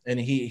 and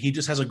he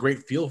just has a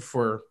great feel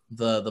for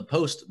the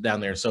post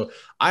down there. So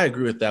I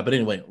agree with that. But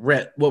anyway,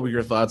 Rhett, what were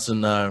your thoughts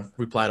in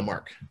reply to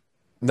Mark?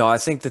 No, I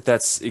think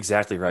that's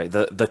exactly right.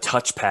 The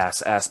touch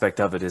pass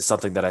aspect of it is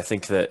something that I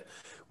think that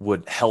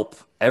would help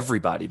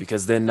everybody,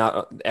 because then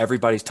not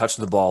everybody's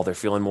touching the ball. They're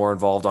feeling more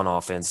involved on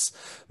offense.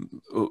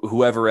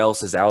 Whoever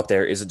else is out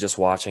there isn't just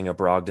watching a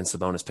Brogdon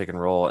Sabonis pick and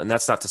roll. And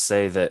that's not to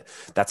say that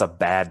that's a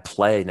bad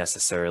play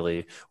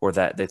necessarily, or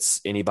that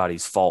it's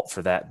anybody's fault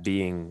for that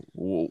being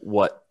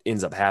what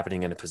ends up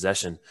happening in a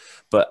possession.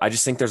 But I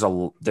just think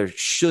there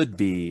should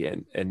be,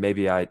 and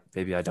maybe I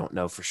don't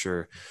know for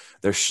sure,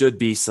 there should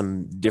be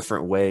some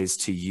different ways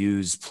to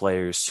use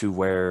players to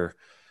where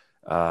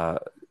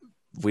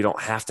we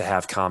don't have to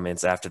have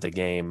comments after the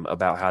game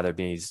about how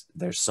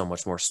there's so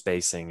much more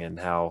spacing, and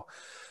how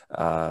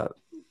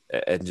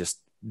and just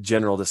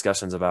general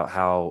discussions about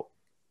how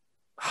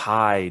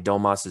high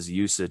Domas's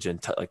usage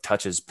and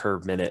touches per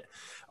minute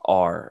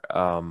are.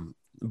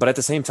 But at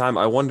the same time,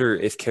 I wonder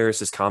if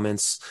Karas's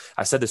comments,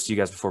 I said this to you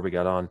guys before we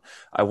got on,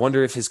 I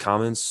wonder if his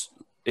comments,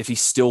 if he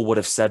still would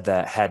have said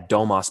that had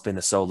Domas been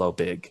a solo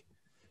big.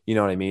 You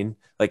know what I mean?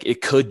 Like,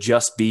 it could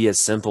just be as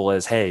simple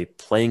as, hey,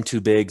 playing two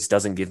bigs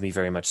doesn't give me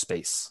very much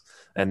space.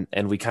 And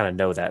we kind of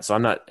know that. So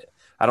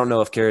I don't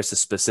know if Karas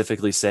is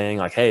specifically saying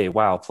like, hey,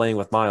 wow, playing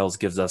with Miles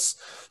gives us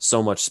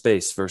so much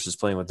space versus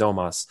playing with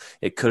Domas.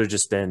 It could have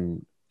just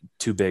been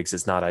two bigs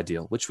is not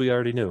ideal, which we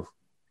already knew.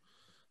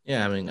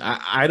 Yeah, I mean,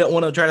 I don't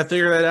want to try to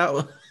figure that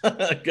out.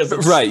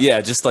 Right, yeah,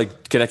 just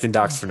like connecting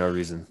dots for no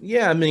reason.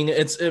 Yeah, I mean,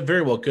 it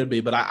very well could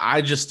be, but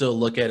I just still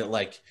look at it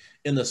like,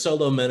 in the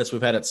solo minutes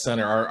we've had at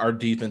center, our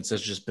defense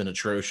has just been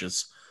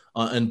atrocious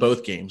in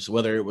both games,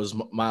 whether it was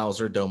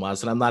Miles or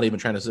Domas. And I'm not even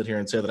trying to sit here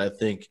and say that I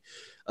think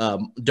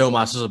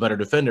Domas is a better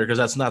defender, because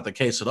that's not the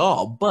case at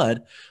all.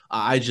 But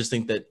I just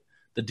think that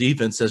the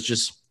defense has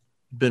just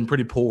been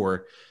pretty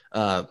poor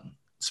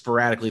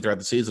sporadically throughout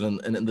the season,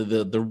 and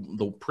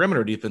the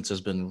perimeter defense has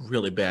been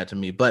really bad to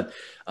me. But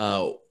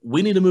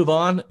we need to move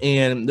on,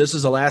 and this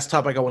is the last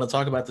topic I want to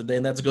talk about today,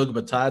 and that's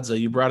Goga Bitadze.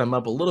 You brought him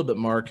up a little bit,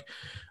 Mark.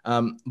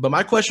 But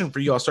my question for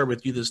you, I'll start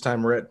with you this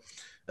time, Rhett.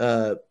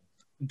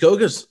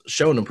 Goga's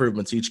shown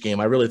improvements each game.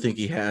 I really think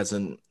he has,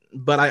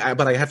 but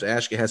I have to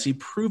ask you: has he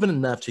proven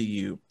enough to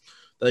you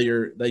that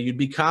you'd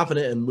be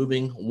confident in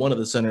moving one of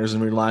the centers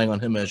and relying on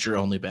him as your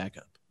only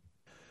backup?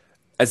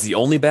 As the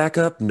only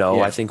backup? No,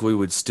 Yeah. I think we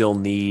would still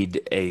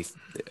need a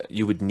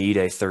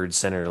third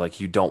center. Like,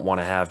 you don't want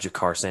to have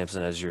Jakar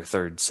Sampson as your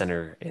third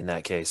center in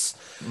that case.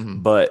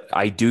 Mm-hmm. But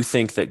I do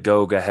think that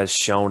Goga has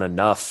shown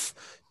enough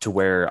to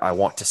where I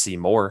want to see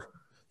more,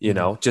 you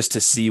know, just to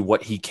see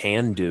what he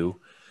can do.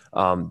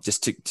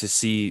 Just to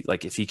see,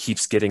 like, if he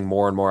keeps getting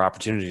more and more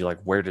opportunity, like,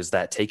 where does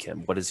that take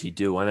him? What does he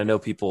do? And I know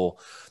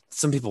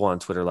some people on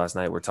Twitter last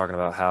night were talking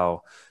about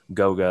how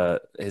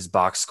Goga, his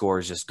box score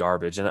is just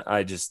garbage. And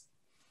I just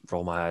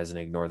roll my eyes and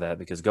ignore that,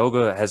 because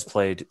Goga has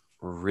played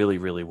really,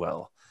 really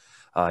well.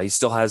 He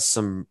still has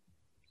some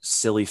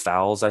silly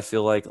fouls. I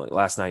feel like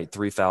last night,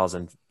 3 fouls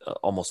in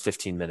almost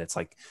 15 minutes.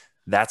 Like,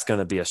 that's going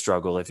to be a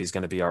struggle if he's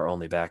going to be our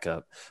only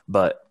backup,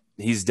 but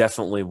he's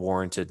definitely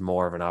warranted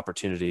more of an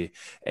opportunity.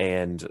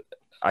 And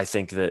I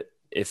think that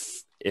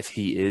if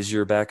he is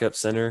your backup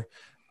center,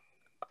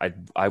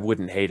 I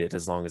wouldn't hate it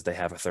as long as they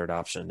have a third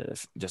option,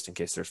 just in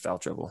case there's foul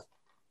trouble.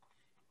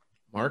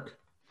 Mark?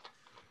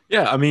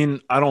 Yeah, I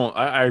mean,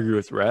 I agree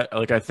with Rhett.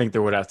 Like, I think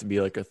there would have to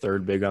be like a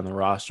third big on the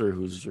roster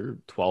who's your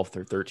 12th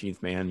or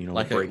 13th man, you know,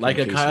 like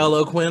a Kyle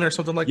O'Quinn or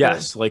something like that.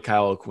 Yes, like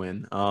Kyle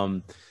O'Quinn.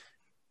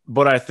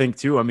 But I think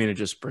too, I mean, it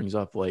just brings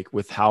up, like,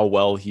 with how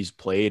well he's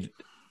played.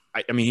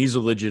 I mean, he's a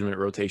legitimate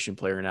rotation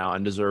player now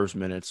and deserves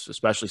minutes,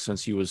 especially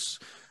since he was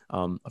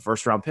a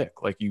first-round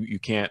pick. Like, you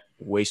can't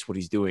waste what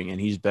he's doing, and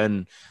he's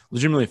been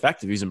legitimately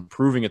effective. He's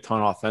improving a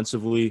ton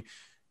offensively.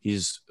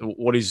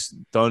 What he's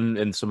done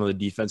in some of the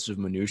defensive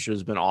minutiae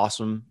has been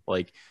awesome.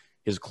 Like,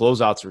 his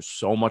closeouts are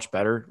so much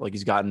better. Like,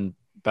 he's gotten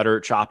better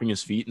at chopping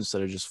his feet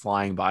instead of just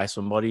flying by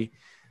somebody.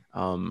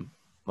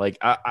 Like,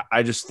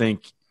 I just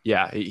think,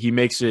 yeah, he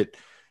makes it.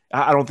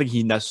 I don't think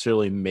he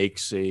necessarily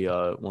makes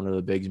one of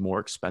the bigs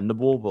more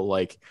expendable, but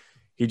like,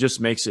 he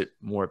just makes it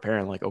more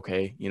apparent. Like,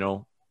 okay, you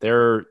know,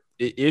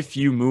 if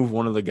you move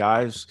one of the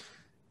guys,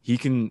 he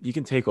can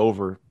take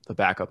over the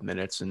backup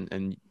minutes,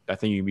 and I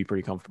think you can be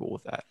pretty comfortable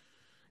with that.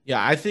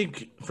 Yeah, I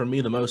think for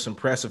me the most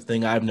impressive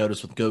thing I've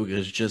noticed with Goga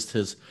is just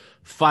his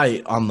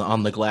fight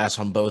on the glass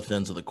on both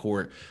ends of the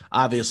court.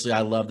 Obviously, I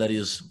love that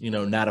he's, you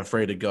know, not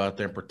afraid to go out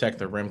there and protect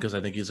the rim, because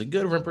I think he's a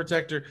good rim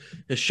protector.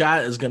 His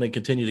shot is going to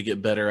continue to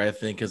get better, I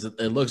think, because it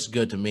looks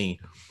good to me,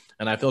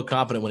 and I feel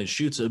confident when he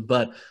shoots it.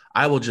 But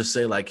I will just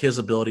say, like, his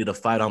ability to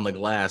fight on the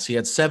glass. He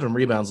had 7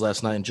 rebounds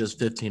last night in just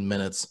 15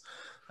 minutes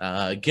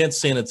against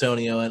San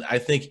Antonio, and I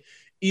think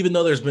even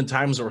though there's been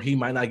times where he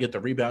might not get the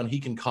rebound, he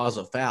can cause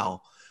a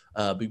foul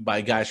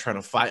by guys trying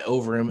to fight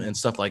over him and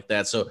stuff like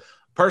that. So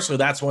personally,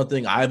 that's one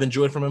thing I've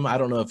enjoyed from him. I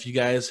don't know if you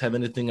guys have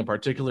anything in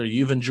particular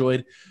you've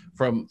enjoyed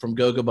from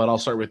Goga, but I'll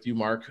start with you,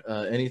 Mark.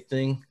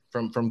 Anything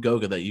from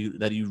Goga that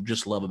you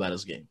just love about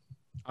his game?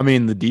 I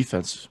mean, the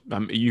defense.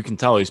 You can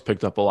tell he's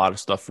picked up a lot of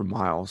stuff from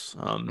Miles,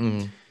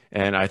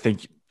 and I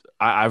think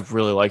I've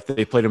really liked that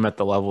they played him at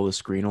the level of the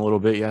screen a little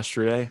bit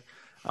yesterday,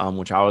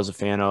 which I was a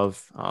fan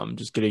of.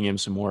 Just getting him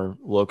some more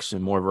looks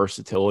and more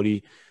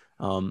versatility.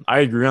 I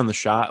agree on the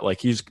shot.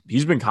 Like he's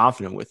been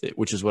confident with it,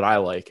 which is what I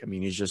like. I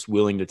mean, he's just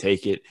willing to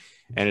take it,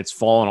 and it's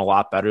fallen a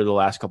lot better the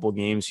last couple of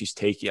games.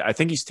 I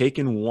think he's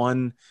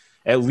taken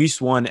at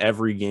least one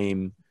every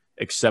game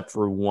except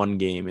for one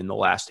game in the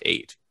last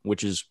 8,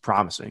 which is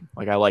promising.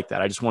 Like I like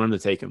that. I just want him to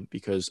take him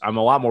because I'm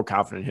a lot more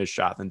confident in his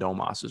shot than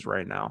Domas is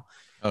right now.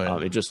 Oh,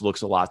 yeah. It just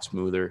looks a lot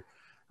smoother.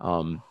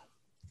 And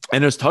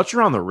his touch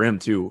around the rim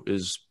too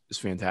is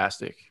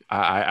fantastic.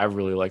 I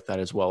really like that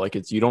as well. Like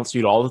you don't see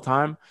it all the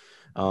time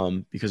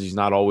because he's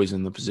not always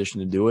in the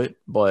position to do it.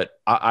 But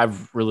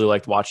I've really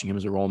liked watching him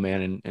as a role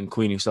man and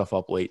cleaning stuff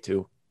up late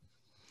too.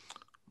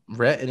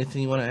 Rhett,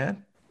 anything you want to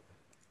add?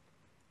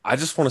 I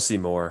just want to see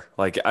more.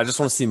 Like, I just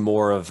want to see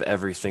more of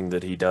everything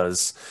that he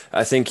does.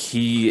 I think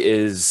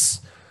he's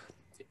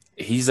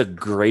a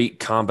great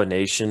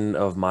combination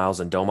of Miles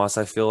and Domas,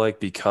 I feel like,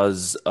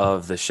 because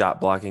of the shot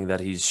blocking that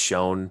he's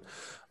shown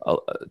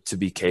to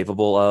be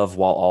capable of,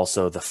 while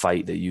also the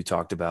fight that you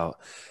talked about.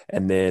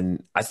 And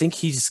then I think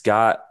he's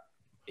got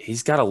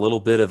a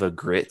little bit of a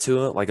grit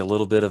to it, like a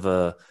little bit of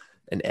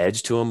an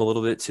edge to him a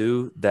little bit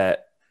too,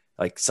 that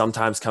like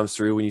sometimes comes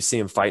through when you see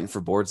him fighting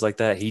for boards like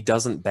that. He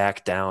doesn't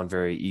back down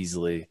very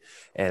easily.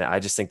 And I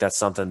just think that's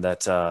something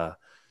that I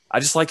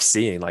just like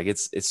seeing. Like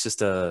it's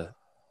just a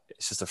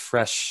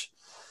fresh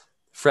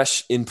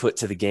input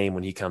to the game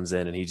when he comes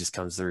in and he just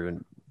comes through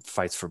and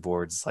fights for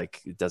boards.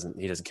 Like he doesn't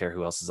care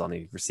who else is on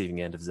the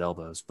receiving end of his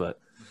elbows, but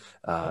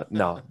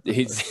no,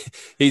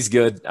 he's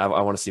good. I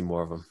want to see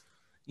more of him.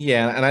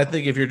 Yeah, and I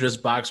think if you're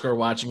just box score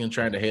watching and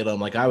trying to hate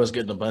him, like I was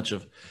getting a bunch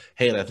of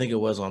hate, I think it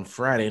was on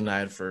Friday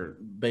night, for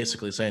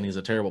basically saying he's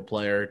a terrible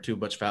player, too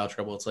much foul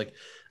trouble. It's like,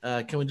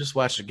 can we just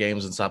watch the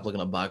games and stop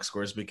looking at box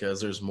scores, because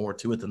there's more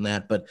to it than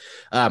that. But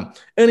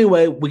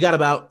anyway, we got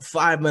about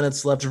 5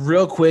 minutes left.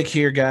 Real quick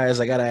here, guys,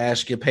 I got to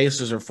ask you,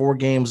 Pacers are 4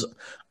 games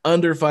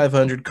under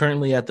 500,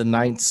 currently at the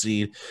 9th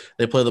seed.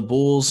 They play the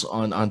Bulls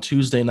on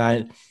Tuesday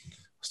night.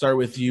 Start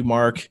with you,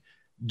 Mark.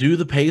 Do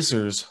the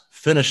Pacers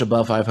finish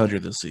above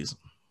 500 this season?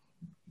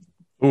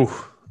 Ooh,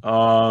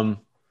 wow,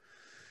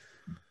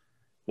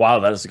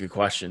 that is a good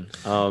question.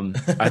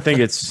 I think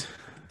it's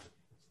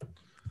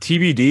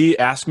TBD.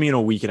 Ask me in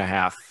a week and a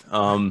half.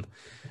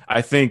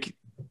 I think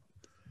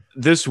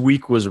this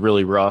week was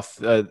really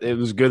rough. It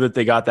was good that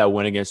they got that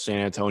win against San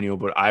Antonio,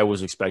 but I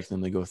was expecting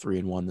them to go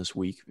 3-1 this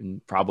week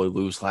and probably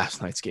lose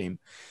last night's game.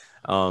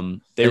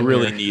 They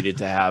really needed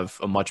to have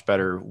a much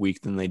better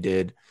week than they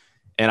did.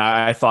 And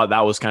I thought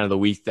that was kind of the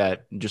week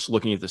that, just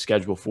looking at the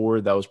schedule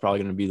forward, that was probably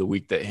going to be the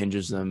week that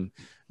hinges them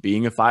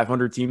being a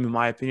 500 team, in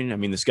my opinion. I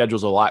mean, the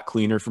schedule's a lot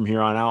cleaner from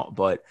here on out,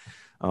 but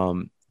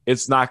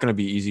it's not going to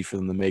be easy for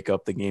them to make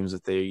up the games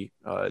that they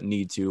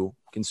need to,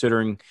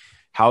 considering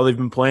how they've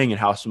been playing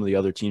and how some of the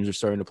other teams are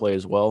starting to play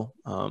as well.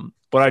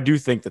 But I do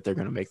think that they're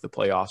going to make the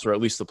playoffs, or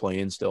at least the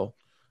play-in still.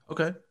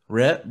 Okay.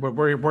 Rhett,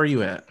 where are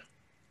you at?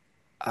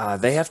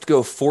 They have to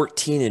go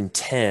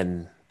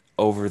 14-10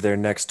 over their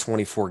next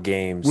 24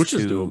 games, which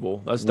is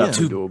doable. That's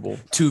definitely doable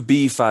to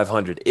be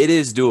 500. It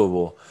is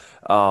doable,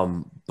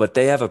 but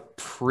they have some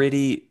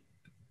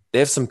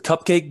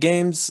cupcake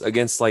games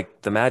against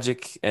like the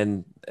Magic,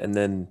 and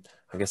then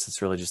I guess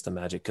it's really just the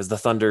Magic, because the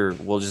Thunder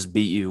will just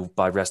beat you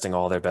by resting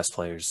all their best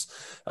players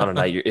on a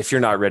night if you're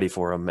not ready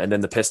for them. And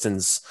then the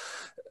Pistons,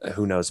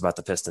 who knows about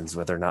the Pistons,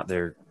 whether or not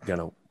they're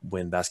gonna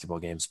win basketball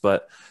games.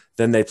 But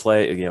then they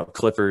play,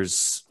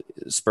 Clippers,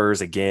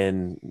 Spurs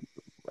again.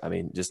 I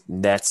mean, just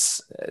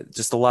Nets,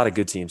 just a lot of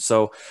good teams.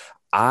 So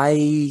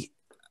I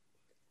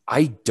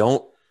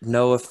don't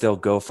know if they'll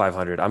go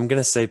 500. I'm going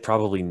to say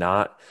probably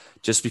not,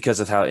 just because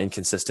of how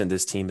inconsistent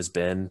this team has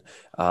been,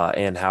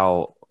 and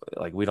how,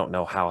 like, we don't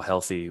know how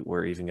healthy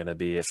we're even going to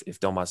be if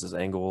Domas's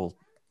ankle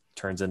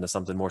turns into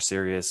something more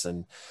serious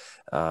and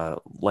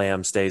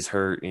Lamb stays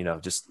hurt,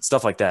 just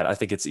stuff like that. I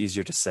think it's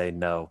easier to say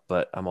no,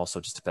 but I'm also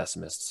just a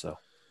pessimist. So,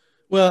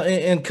 well,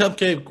 and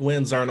cupcake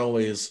wins aren't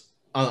always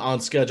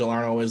on schedule,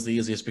 aren't always the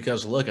easiest,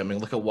 because look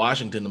at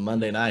Washington on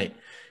Monday night.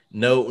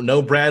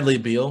 No Bradley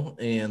Beal,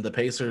 and the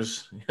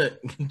Pacers.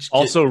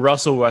 Also,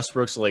 Russell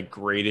Westbrook's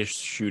greatest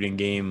shooting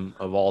game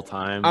of all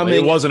time. I mean,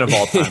 it wasn't of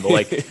all time,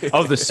 but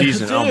of the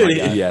season. Dude, oh my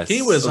God, yes,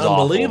 he was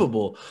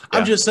unbelievable. Awful.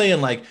 I'm just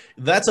saying,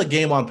 that's a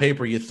game on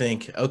paper you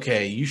think,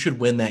 okay, you should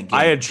win that game.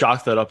 I had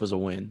chalked that up as a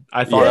win.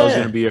 I thought that was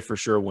going to be a for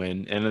sure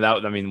win, and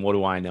that, I mean, what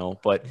do I know?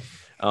 But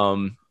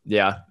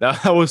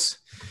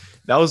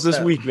that was this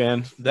week,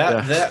 man.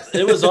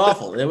 It was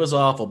awful. It was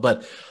awful.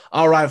 But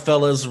all right,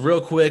 fellas,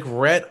 real quick,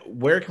 Rhett,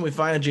 where can we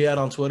find you at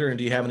on Twitter? And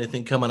do you have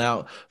anything coming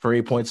out for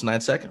 8 points,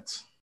 9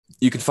 seconds?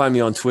 You can find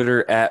me on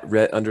Twitter at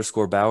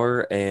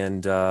Rhett_Bauer.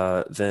 And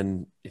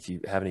then if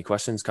you have any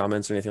questions,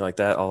 comments, or anything like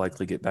that, I'll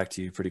likely get back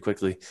to you pretty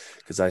quickly,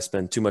 because I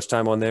spend too much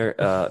time on there.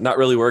 Not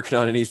really working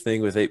on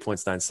anything with 8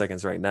 points, 9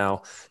 seconds right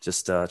now.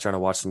 Just trying to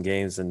watch some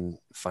games and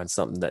find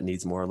something that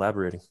needs more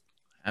elaborating.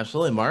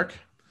 Absolutely. Mark?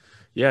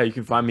 Yeah, you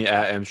can find me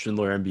at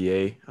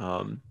MSchindlerNBA.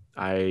 I'm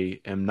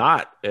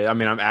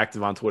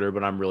active on Twitter,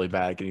 but I'm really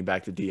bad at getting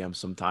back to DMs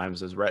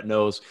sometimes, as Rhett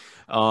knows.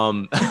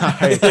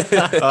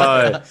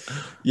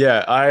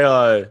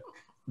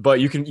 But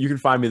you can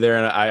find me there,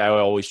 and I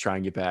always try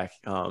and get back.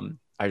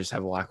 I just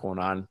have a lot going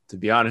on, to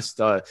be honest.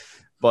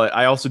 But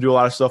I also do a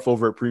lot of stuff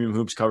over at Premium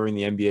Hoops covering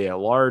the NBA at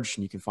large,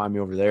 and you can find me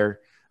over there.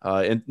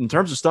 In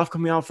terms of stuff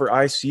coming out for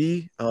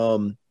IC,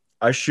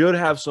 I should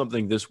have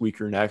something this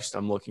week or next.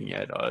 I'm looking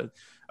at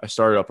I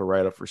started up a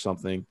write-up for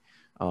something.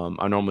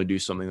 I normally do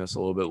something that's a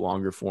little bit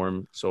longer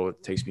form, so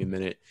it takes me a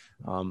minute.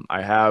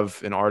 I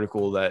have an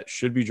article that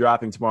should be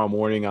dropping tomorrow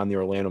morning on the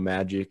Orlando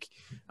Magic.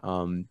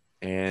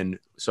 And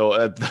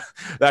so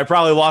I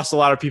probably lost a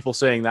lot of people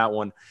saying that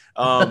one.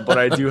 But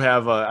I do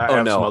have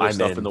some other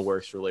stuff in the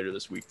works for later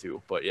this week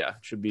too. But yeah,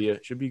 should be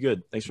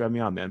good. Thanks for having me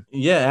on, man.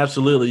 Yeah,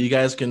 absolutely. You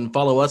guys can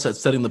follow us at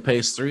Setting the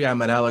Pace 3.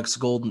 I'm at Alex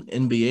Golden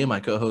NBA, my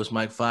co-host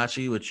Mike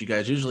Facci, which you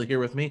guys usually hear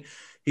with me.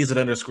 He's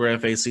at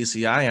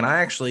 _FACCI, and I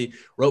actually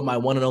wrote my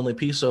one and only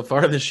piece so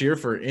far this year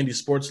for Indie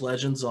Sports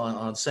Legends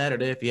on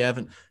Saturday. If you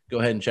haven't, go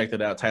ahead and check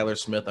that out. Tyler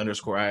Smith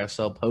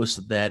 _ISL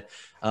posted that.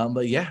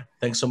 But yeah,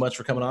 thanks so much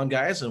for coming on,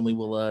 guys, and we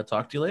will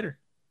talk to you later.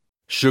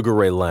 Sugar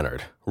Ray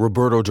Leonard,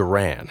 Roberto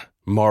Duran,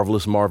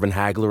 Marvelous Marvin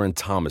Hagler, and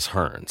Thomas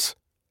Hearns.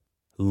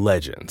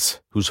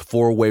 Legends, whose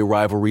four-way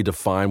rivalry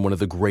defined one of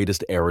the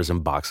greatest eras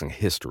in boxing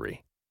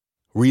history.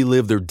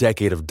 Relive their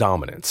decade of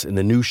dominance in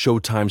the new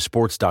Showtime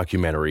sports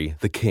documentary,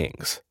 The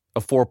Kings, a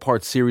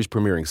 4-part series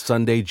premiering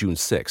Sunday, June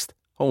 6th,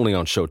 only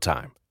on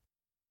Showtime.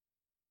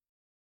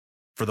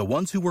 For the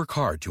ones who work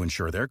hard to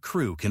ensure their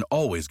crew can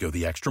always go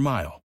the extra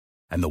mile,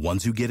 and the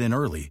ones who get in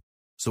early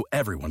so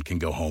everyone can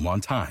go home on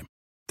time,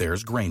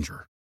 there's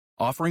Grainger,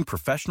 offering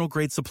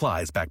professional-grade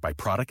supplies backed by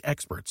product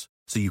experts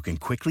so you can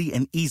quickly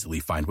and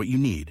easily find what you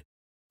need.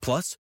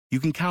 Plus,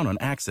 you can count on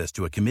access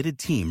to a committed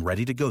team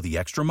ready to go the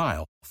extra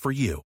mile for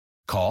you.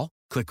 Call,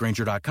 click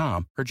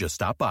Grainger.com, or just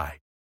stop by.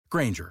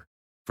 Grainger,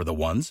 for the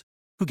ones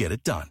who get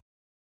it done.